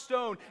heart of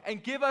stone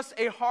and give us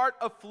a heart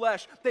of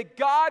flesh. That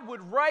God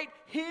would write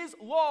his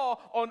law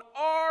on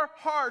our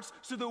hearts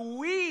so that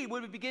we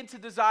would begin to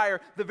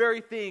desire the very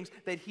things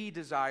that he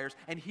desires.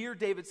 And here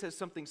David says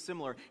something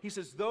similar. He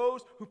says,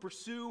 those who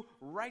pursue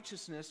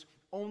righteousness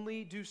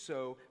only do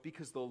so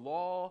because the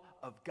law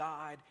of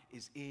God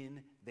is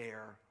in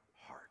their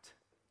heart.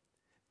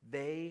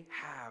 They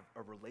have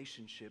a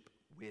relationship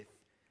with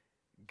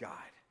God.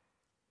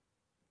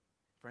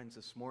 Friends,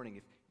 this morning,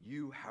 if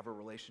you have a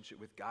relationship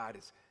with God,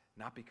 it's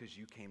not because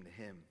you came to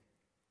him.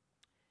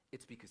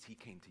 It's because he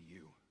came to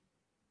you.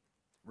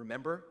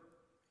 Remember,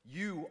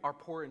 you are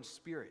poor in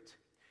spirit.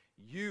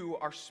 You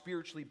are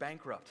spiritually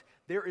bankrupt.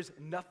 There is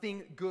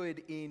nothing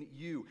good in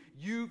you.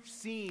 You've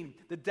seen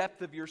the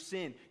depth of your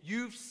sin.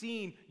 You've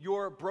seen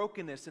your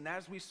brokenness. And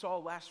as we saw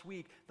last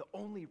week, the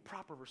only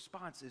proper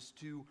response is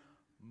to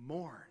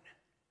mourn.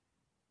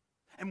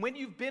 And when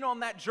you've been on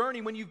that journey,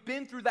 when you've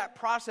been through that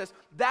process,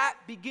 that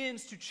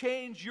begins to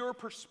change your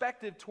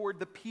perspective toward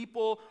the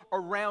people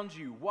around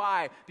you.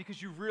 Why?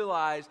 Because you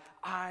realize,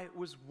 I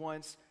was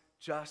once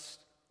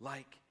just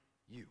like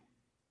you.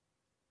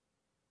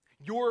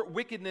 Your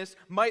wickedness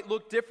might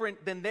look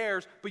different than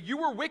theirs, but you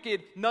were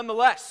wicked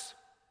nonetheless.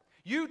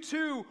 You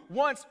too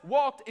once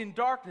walked in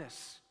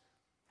darkness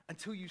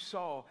until you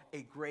saw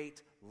a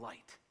great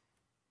light.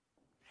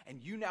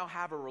 And you now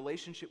have a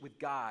relationship with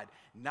God,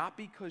 not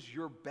because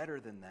you're better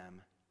than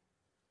them,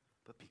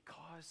 but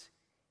because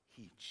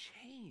he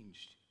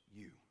changed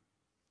you.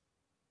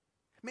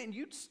 Man,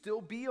 you'd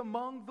still be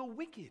among the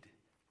wicked,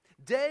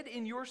 dead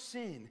in your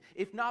sin,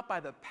 if not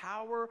by the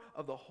power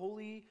of the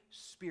Holy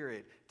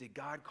Spirit did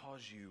God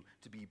cause you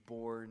to be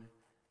born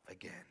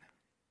again.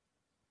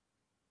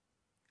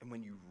 And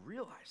when you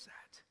realize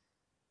that,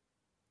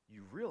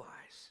 you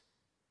realize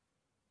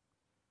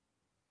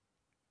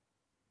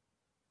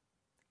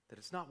that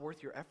it's not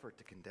worth your effort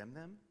to condemn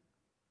them.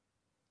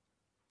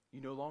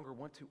 You no longer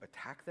want to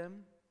attack them.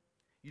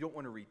 You don't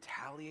want to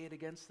retaliate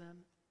against them.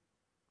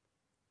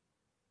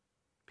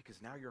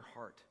 Because now your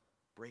heart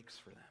breaks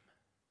for them.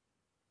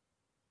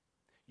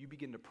 You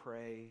begin to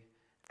pray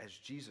as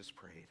Jesus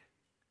prayed.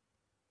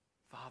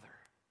 Father,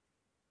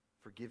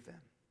 forgive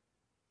them.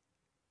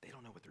 They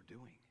don't know what they're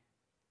doing.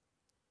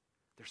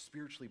 They're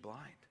spiritually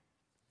blind.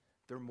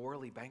 They're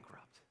morally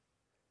bankrupt.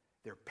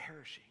 They're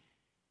perishing.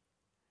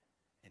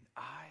 And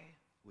I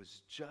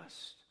was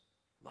just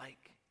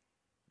like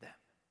them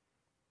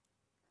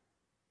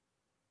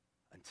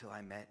until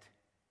I met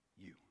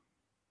you.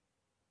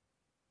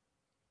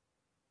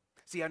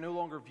 See, I no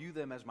longer view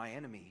them as my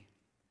enemy.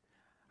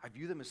 I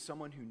view them as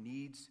someone who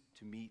needs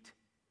to meet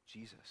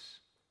Jesus.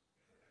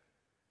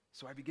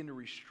 So I begin to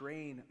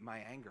restrain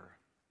my anger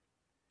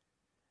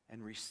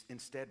and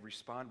instead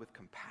respond with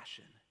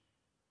compassion.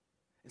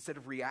 Instead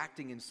of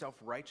reacting in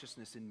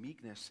self-righteousness and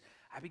meekness,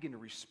 I begin to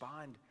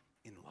respond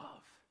in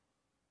love.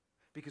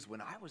 Because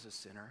when I was a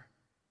sinner,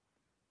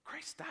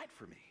 Christ died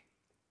for me.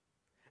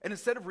 And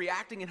instead of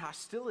reacting in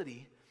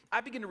hostility,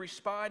 I begin to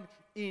respond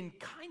in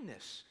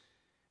kindness.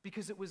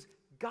 Because it was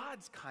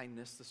God's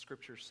kindness, the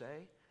scriptures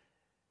say,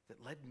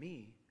 that led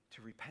me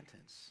to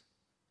repentance.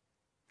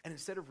 And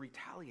instead of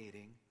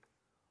retaliating,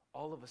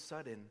 all of a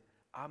sudden,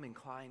 I'm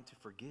inclined to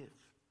forgive.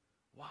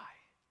 Why?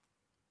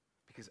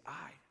 Because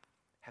I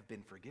have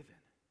been forgiven.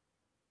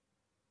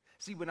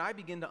 See, when I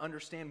begin to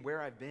understand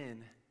where I've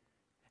been,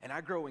 and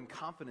I grow in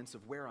confidence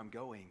of where I'm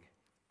going,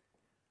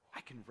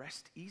 I can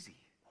rest easy.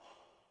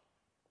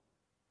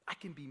 I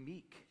can be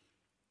meek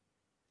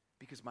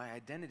because my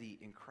identity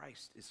in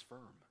Christ is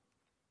firm.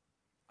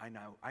 I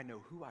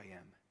know who I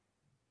am,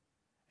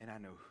 and I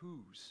know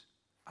whose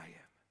I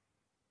am.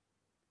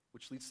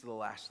 Which leads to the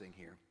last thing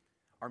here.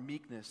 Our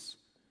meekness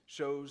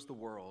shows the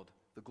world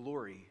the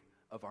glory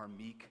of our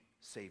meek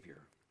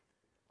Savior.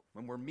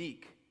 When we're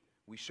meek,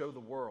 we show the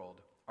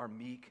world our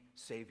meek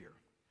Savior.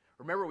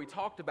 Remember, we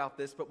talked about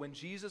this, but when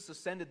Jesus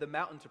ascended the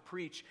mountain to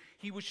preach,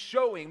 he was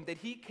showing that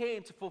he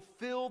came to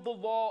fulfill the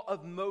law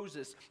of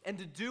Moses and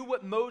to do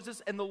what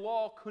Moses and the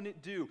law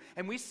couldn't do.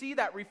 And we see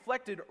that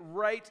reflected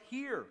right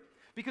here.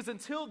 Because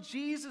until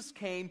Jesus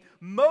came,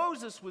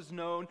 Moses was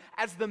known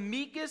as the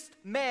meekest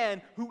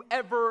man who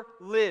ever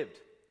lived.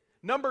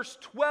 Numbers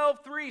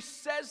 12:3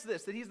 says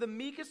this, that he's the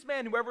meekest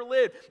man who ever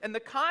lived. And the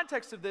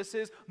context of this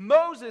is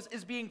Moses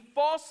is being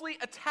falsely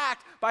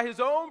attacked by his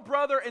own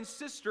brother and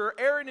sister,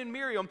 Aaron and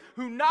Miriam,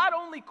 who not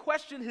only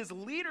questioned his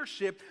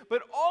leadership,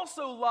 but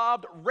also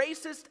lobbed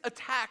racist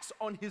attacks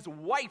on his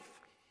wife.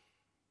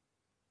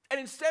 And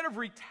instead of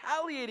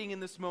retaliating in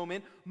this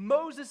moment,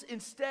 Moses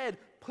instead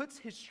puts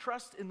his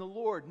trust in the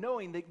Lord,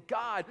 knowing that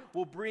God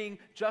will bring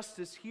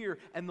justice here.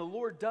 And the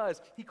Lord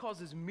does. He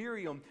causes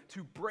Miriam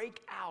to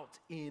break out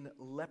in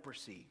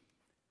leprosy.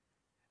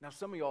 Now,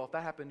 some of y'all, if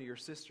that happened to your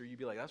sister, you'd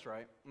be like, that's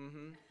right.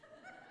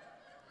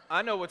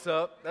 I know what's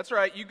up. That's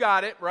right. You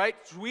got it, right?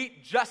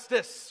 Sweet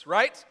justice,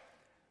 right?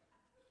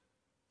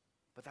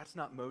 But that's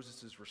not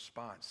Moses'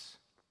 response.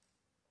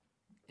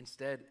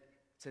 Instead, it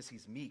says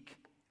he's meek.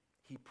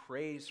 He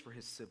prays for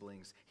his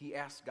siblings. He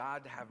asks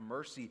God to have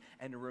mercy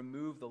and to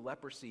remove the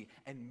leprosy.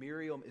 And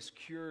Miriam is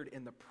cured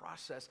in the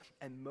process,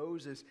 and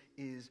Moses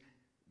is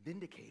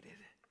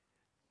vindicated.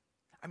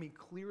 I mean,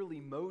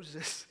 clearly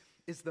Moses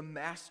is the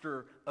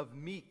master of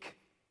meek.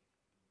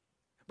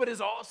 But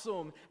as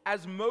awesome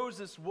as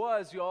Moses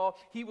was, y'all,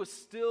 he was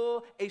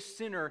still a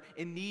sinner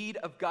in need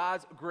of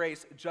God's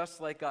grace,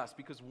 just like us.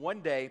 Because one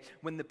day,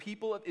 when the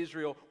people of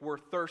Israel were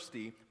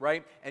thirsty,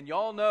 right? And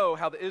y'all know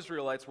how the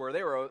Israelites were.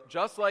 They were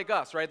just like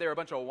us, right? They were a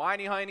bunch of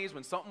whiny heinies.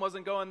 When something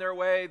wasn't going their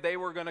way, they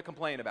were going to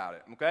complain about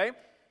it, okay?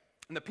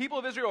 And the people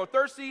of Israel are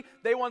thirsty.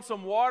 They want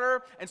some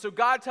water. And so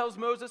God tells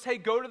Moses, hey,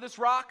 go to this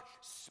rock,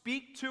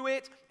 speak to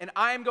it, and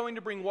I am going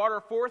to bring water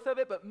forth of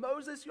it. But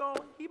Moses, y'all,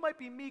 he might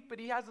be meek, but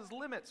he has his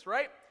limits,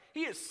 right?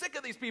 He is sick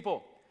of these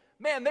people.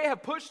 Man, they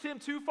have pushed him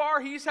too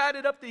far. He's had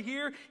it up to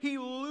here. He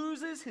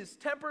loses his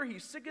temper.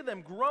 He's sick of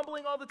them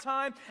grumbling all the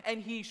time, and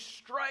he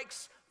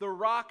strikes the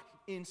rock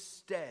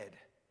instead.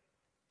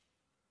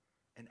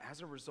 And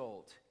as a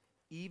result,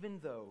 even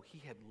though he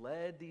had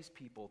led these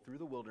people through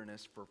the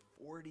wilderness for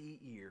 40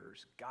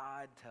 years,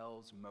 God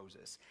tells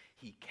Moses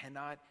he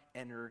cannot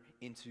enter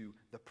into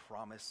the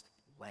promised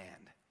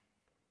land.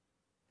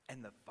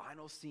 And the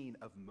final scene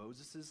of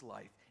Moses'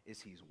 life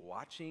is he's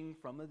watching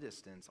from a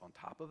distance on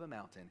top of a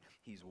mountain.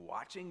 He's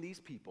watching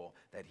these people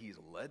that he's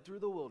led through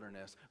the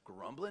wilderness,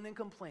 grumbling and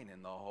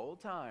complaining the whole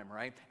time,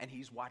 right? And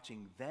he's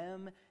watching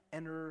them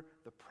enter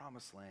the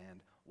promised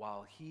land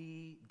while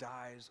he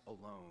dies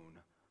alone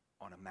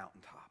on a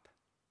mountaintop.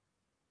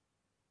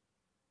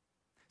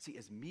 See,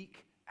 as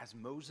meek as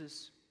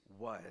Moses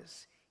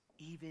was,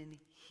 even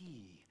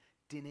he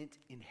didn't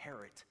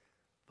inherit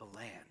the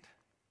land.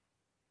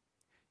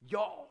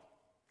 Y'all,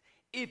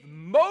 if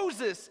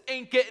Moses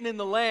ain't getting in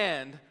the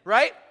land,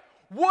 right,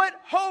 what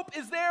hope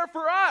is there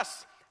for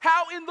us?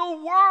 How in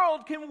the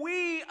world can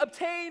we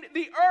obtain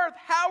the earth?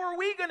 How are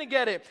we going to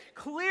get it?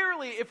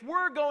 Clearly, if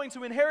we're going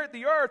to inherit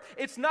the earth,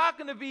 it's not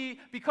going to be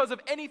because of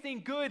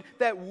anything good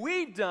that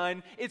we've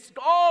done. It's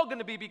all going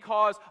to be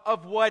because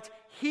of what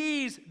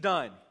he's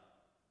done.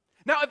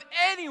 Now, if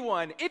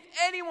anyone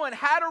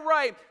had a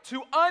right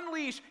to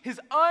unleash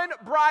his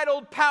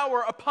unbridled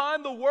power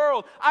upon the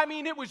world, I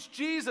mean, it was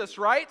Jesus,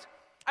 right?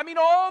 I mean,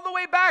 all the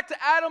way back to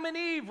Adam and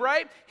Eve,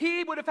 right?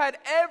 He would have had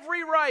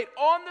every right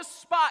on the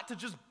spot to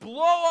just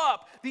blow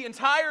up the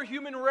entire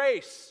human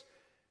race.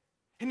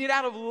 And yet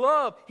out of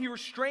love, he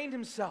restrained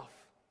himself.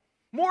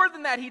 More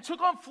than that, he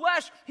took on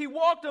flesh, he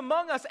walked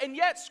among us, and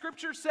yet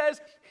Scripture says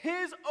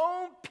his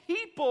own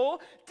people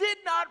did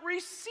not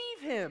receive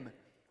him.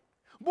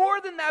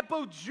 More than that,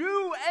 both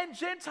Jew and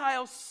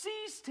Gentile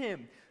seized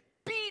him,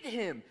 beat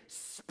him,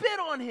 spit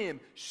on him,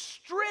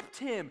 stripped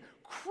him,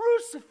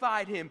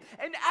 crucified him.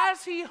 And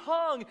as he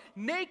hung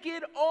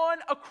naked on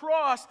a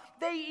cross,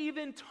 they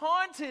even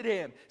taunted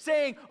him,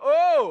 saying,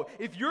 oh,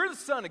 if you're the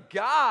Son of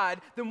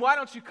God, then why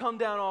don't you come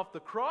down off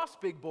the cross,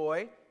 big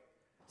boy?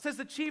 It says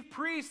the chief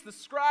priests, the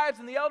scribes,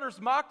 and the elders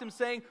mocked him,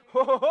 saying,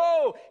 ho, ho,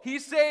 ho, he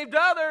saved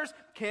others,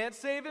 can't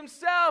save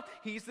himself.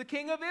 He's the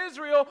King of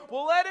Israel.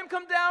 We'll let him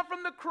come down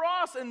from the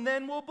cross, and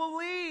then we'll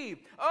believe.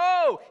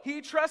 Oh,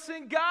 he trusts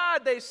in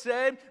God, they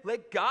said.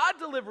 Let God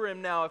deliver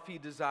him now if he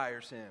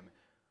desires him.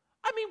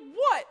 I mean,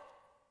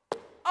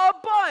 what a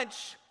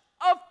bunch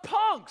of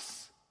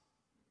punks.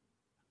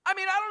 I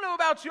mean, I don't know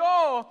about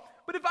y'all,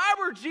 but if I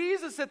were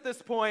Jesus at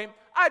this point,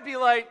 I'd be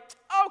like,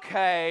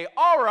 okay,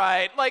 all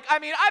right. Like, I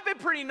mean, I've been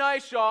pretty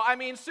nice, y'all. I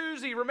mean,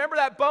 Susie, remember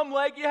that bum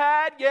leg you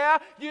had? Yeah?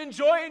 You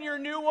enjoying your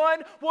new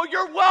one? Well,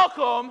 you're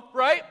welcome,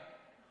 right?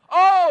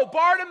 Oh,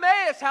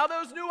 Bartimaeus, how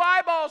those new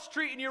eyeballs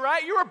treating you,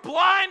 right? You were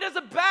blind as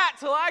a bat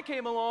till I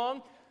came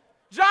along.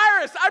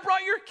 Jairus, I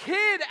brought your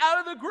kid out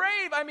of the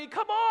grave. I mean,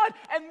 come on.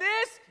 And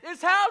this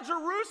is how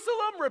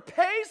Jerusalem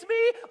repays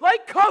me?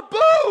 Like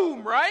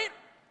kaboom, right?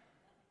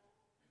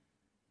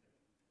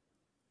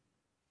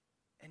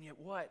 And yet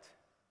what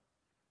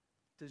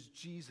does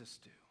Jesus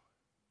do?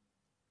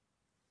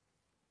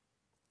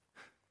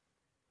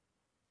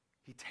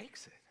 He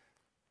takes it.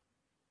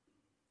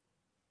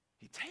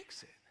 He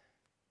takes it.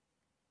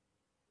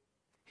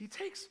 He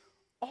takes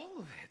all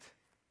of it.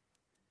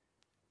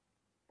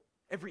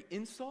 Every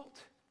insult,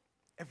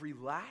 every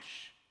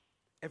lash,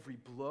 every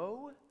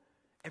blow,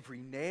 every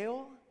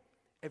nail,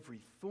 every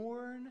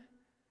thorn,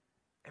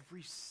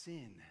 every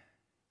sin.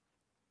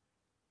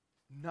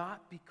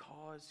 Not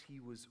because he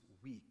was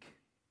weak,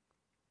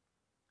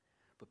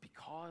 but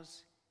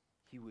because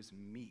he was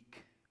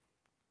meek.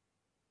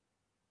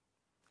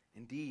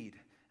 Indeed,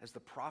 as the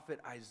prophet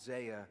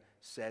Isaiah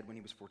said when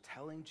he was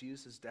foretelling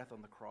Jesus' death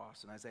on the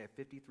cross, in Isaiah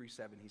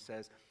 53:7, he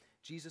says,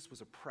 Jesus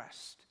was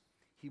oppressed,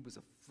 he was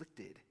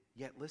afflicted,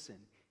 yet listen,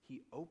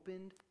 he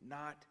opened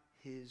not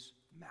his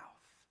mouth.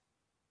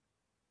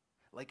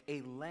 Like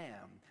a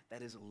lamb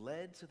that is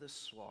led to the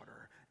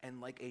slaughter, and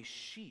like a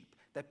sheep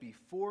that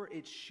before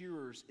its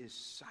shearers is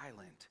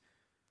silent,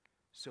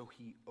 so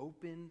he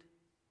opened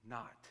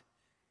not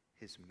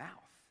his mouth.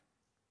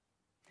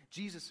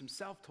 Jesus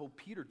himself told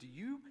Peter, do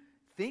you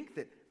think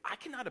that I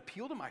cannot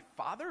appeal to my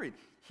Father, and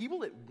he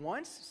will at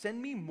once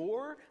send me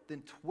more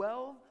than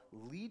 12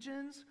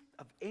 legions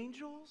of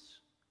angels?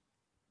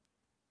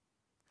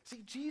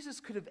 See, Jesus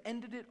could have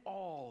ended it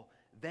all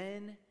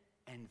then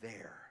and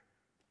there.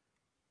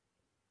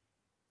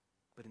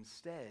 But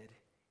instead,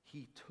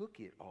 he took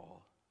it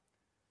all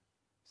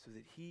so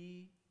that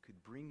he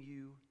could bring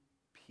you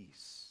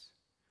peace,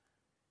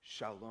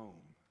 shalom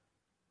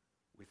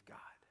with God.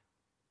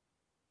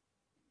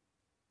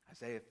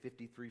 Isaiah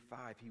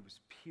 53:5, he was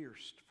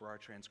pierced for our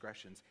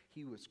transgressions.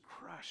 He was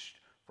crushed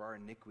for our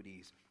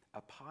iniquities.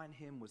 Upon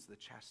him was the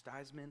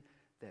chastisement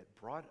that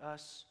brought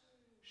us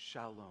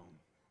shalom.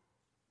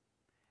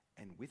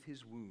 And with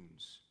his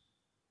wounds,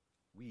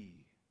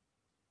 we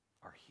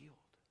are healed.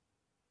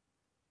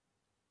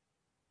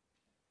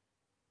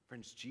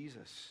 Friends,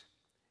 Jesus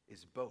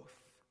is both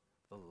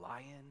the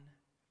lion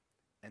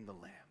and the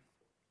lamb.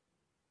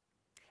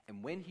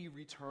 And when he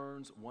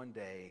returns one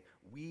day,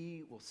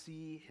 we will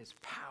see his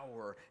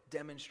power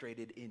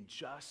demonstrated in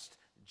just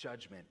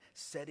judgment,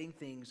 setting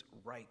things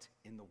right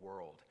in the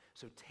world.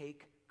 So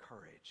take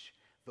courage.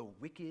 The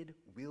wicked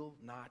will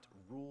not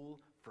rule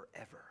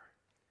forever.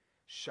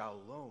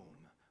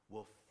 Shalom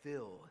will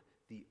fill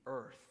the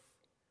earth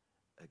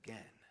again.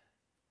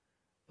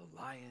 The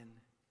lion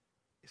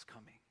is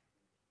coming.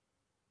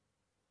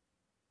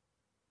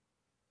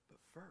 But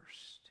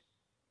first,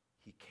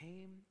 he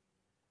came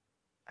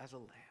as a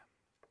lamb.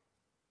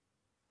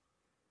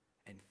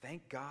 And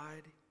thank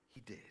God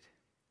he did,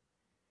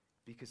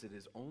 because it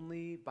is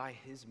only by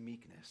his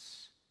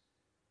meekness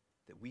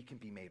that we can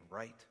be made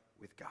right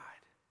with God.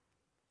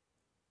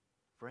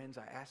 Friends,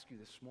 I ask you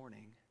this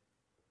morning,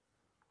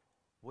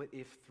 what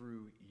if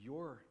through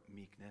your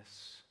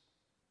meekness,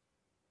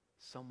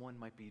 someone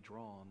might be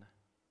drawn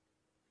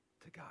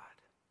to God?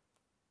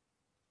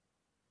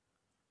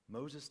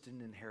 Moses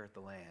didn't inherit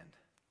the land,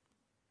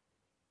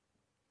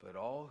 but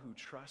all who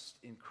trust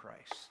in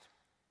Christ,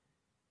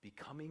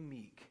 becoming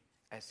meek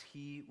as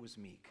he was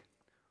meek,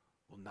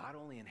 will not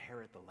only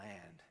inherit the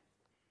land,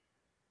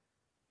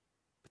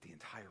 but the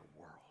entire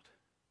world.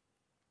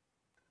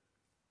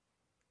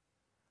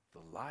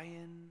 The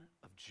Lion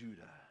of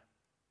Judah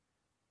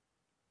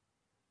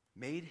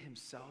made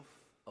himself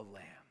a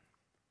lamb,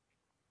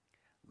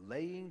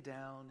 laying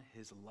down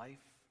his life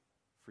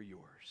for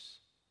yours.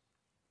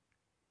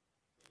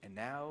 And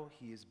now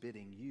he is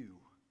bidding you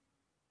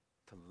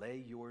to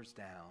lay yours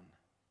down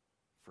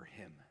for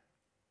him.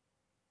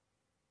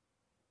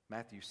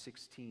 Matthew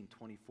 16:24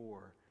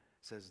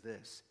 says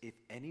this, if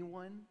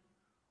anyone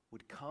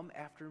would come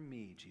after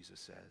me, Jesus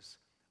says,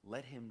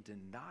 let him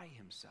deny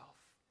himself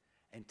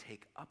and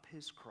take up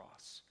his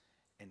cross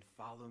and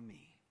follow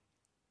me.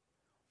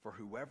 For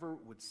whoever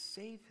would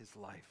save his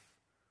life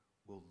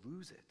will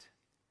lose it,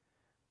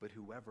 but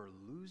whoever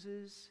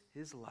loses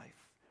his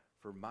life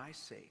for my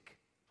sake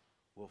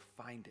will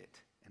find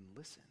it. And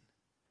listen,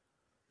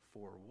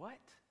 for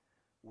what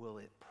will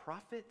it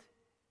profit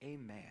a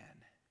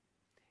man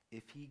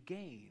if he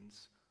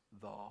gains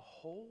the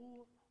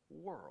whole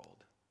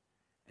world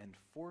and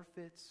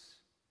forfeits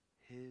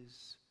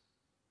his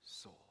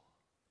soul?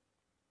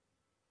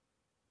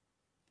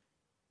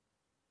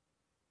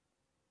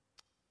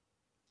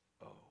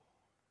 Oh,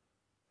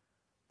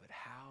 but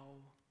how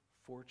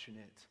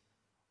fortunate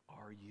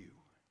are you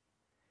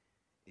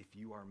if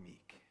you are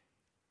meek,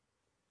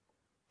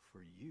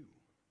 for you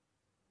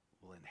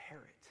will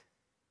inherit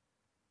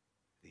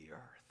the earth.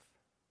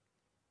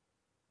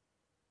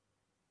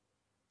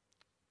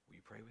 Will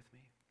you pray with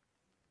me?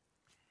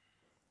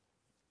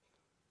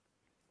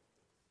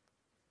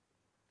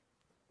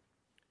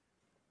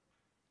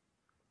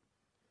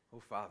 Oh,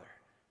 Father,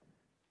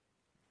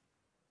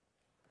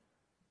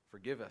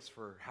 forgive us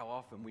for how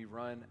often we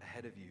run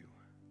ahead of you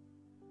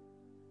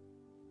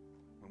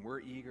when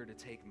we're eager to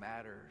take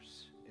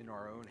matters in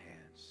our own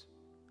hands.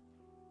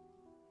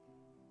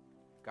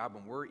 God,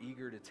 when we're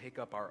eager to take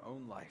up our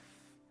own life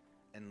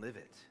and live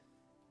it,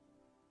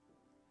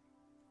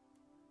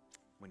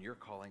 when you're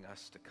calling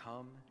us to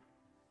come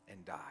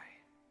and die,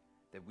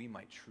 that we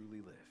might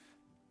truly live.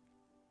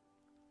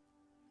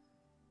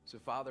 So,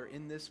 Father,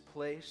 in this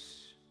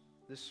place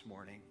this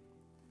morning,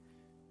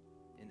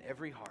 in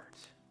every heart,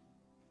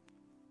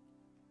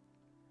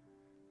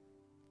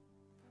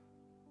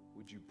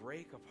 would you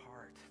break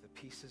apart the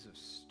pieces of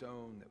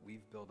stone that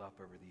we've built up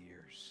over the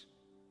years?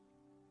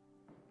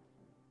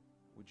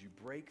 Would you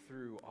break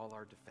through all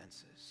our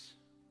defenses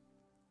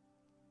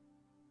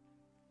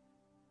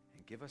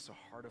and give us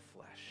a heart of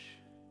flesh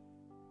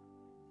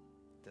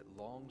that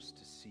longs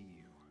to see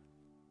you,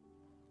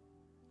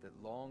 that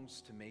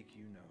longs to make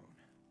you known,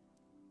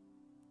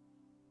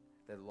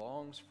 that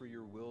longs for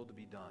your will to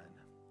be done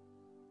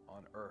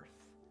on earth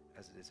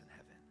as it is in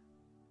heaven.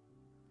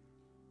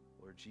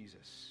 Lord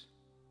Jesus,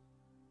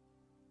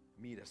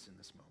 meet us in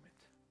this moment.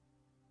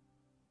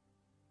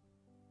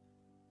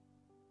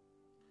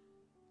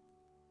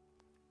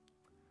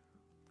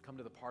 Come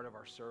to the part of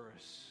our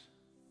service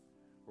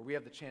where we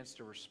have the chance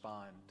to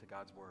respond to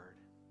God's word.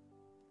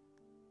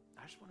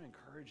 I just want to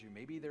encourage you.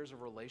 Maybe there's a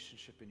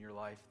relationship in your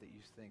life that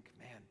you think,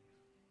 man,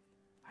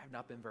 I have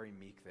not been very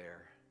meek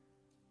there.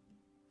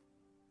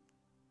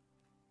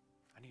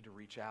 I need to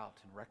reach out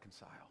and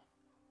reconcile.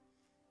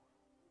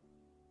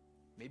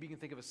 Maybe you can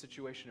think of a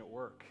situation at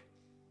work.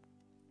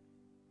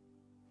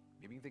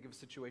 Maybe you can think of a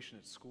situation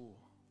at school.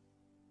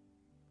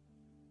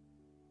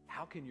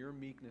 How can your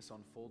meekness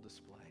on full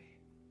display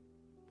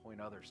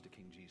point others to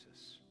King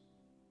Jesus?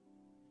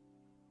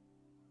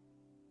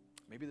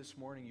 Maybe this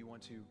morning you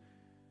want to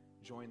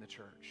join the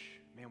church.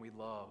 Man, we'd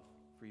love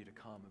for you to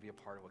come and be a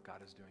part of what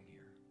God is doing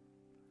here.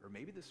 Or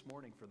maybe this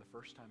morning, for the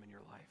first time in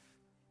your life,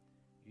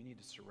 you need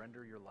to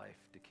surrender your life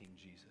to King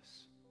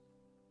Jesus.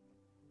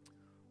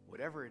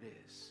 Whatever it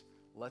is,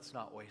 let's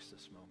not waste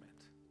this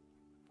moment.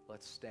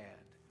 Let's stand,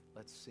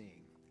 let's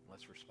sing,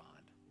 let's respond.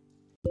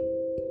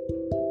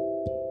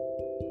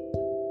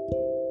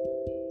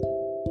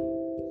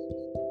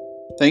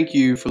 Thank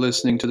you for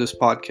listening to this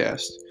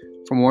podcast.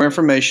 For more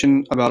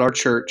information about our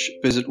church,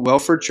 visit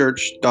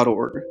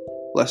welfordchurch.org.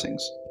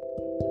 Blessings.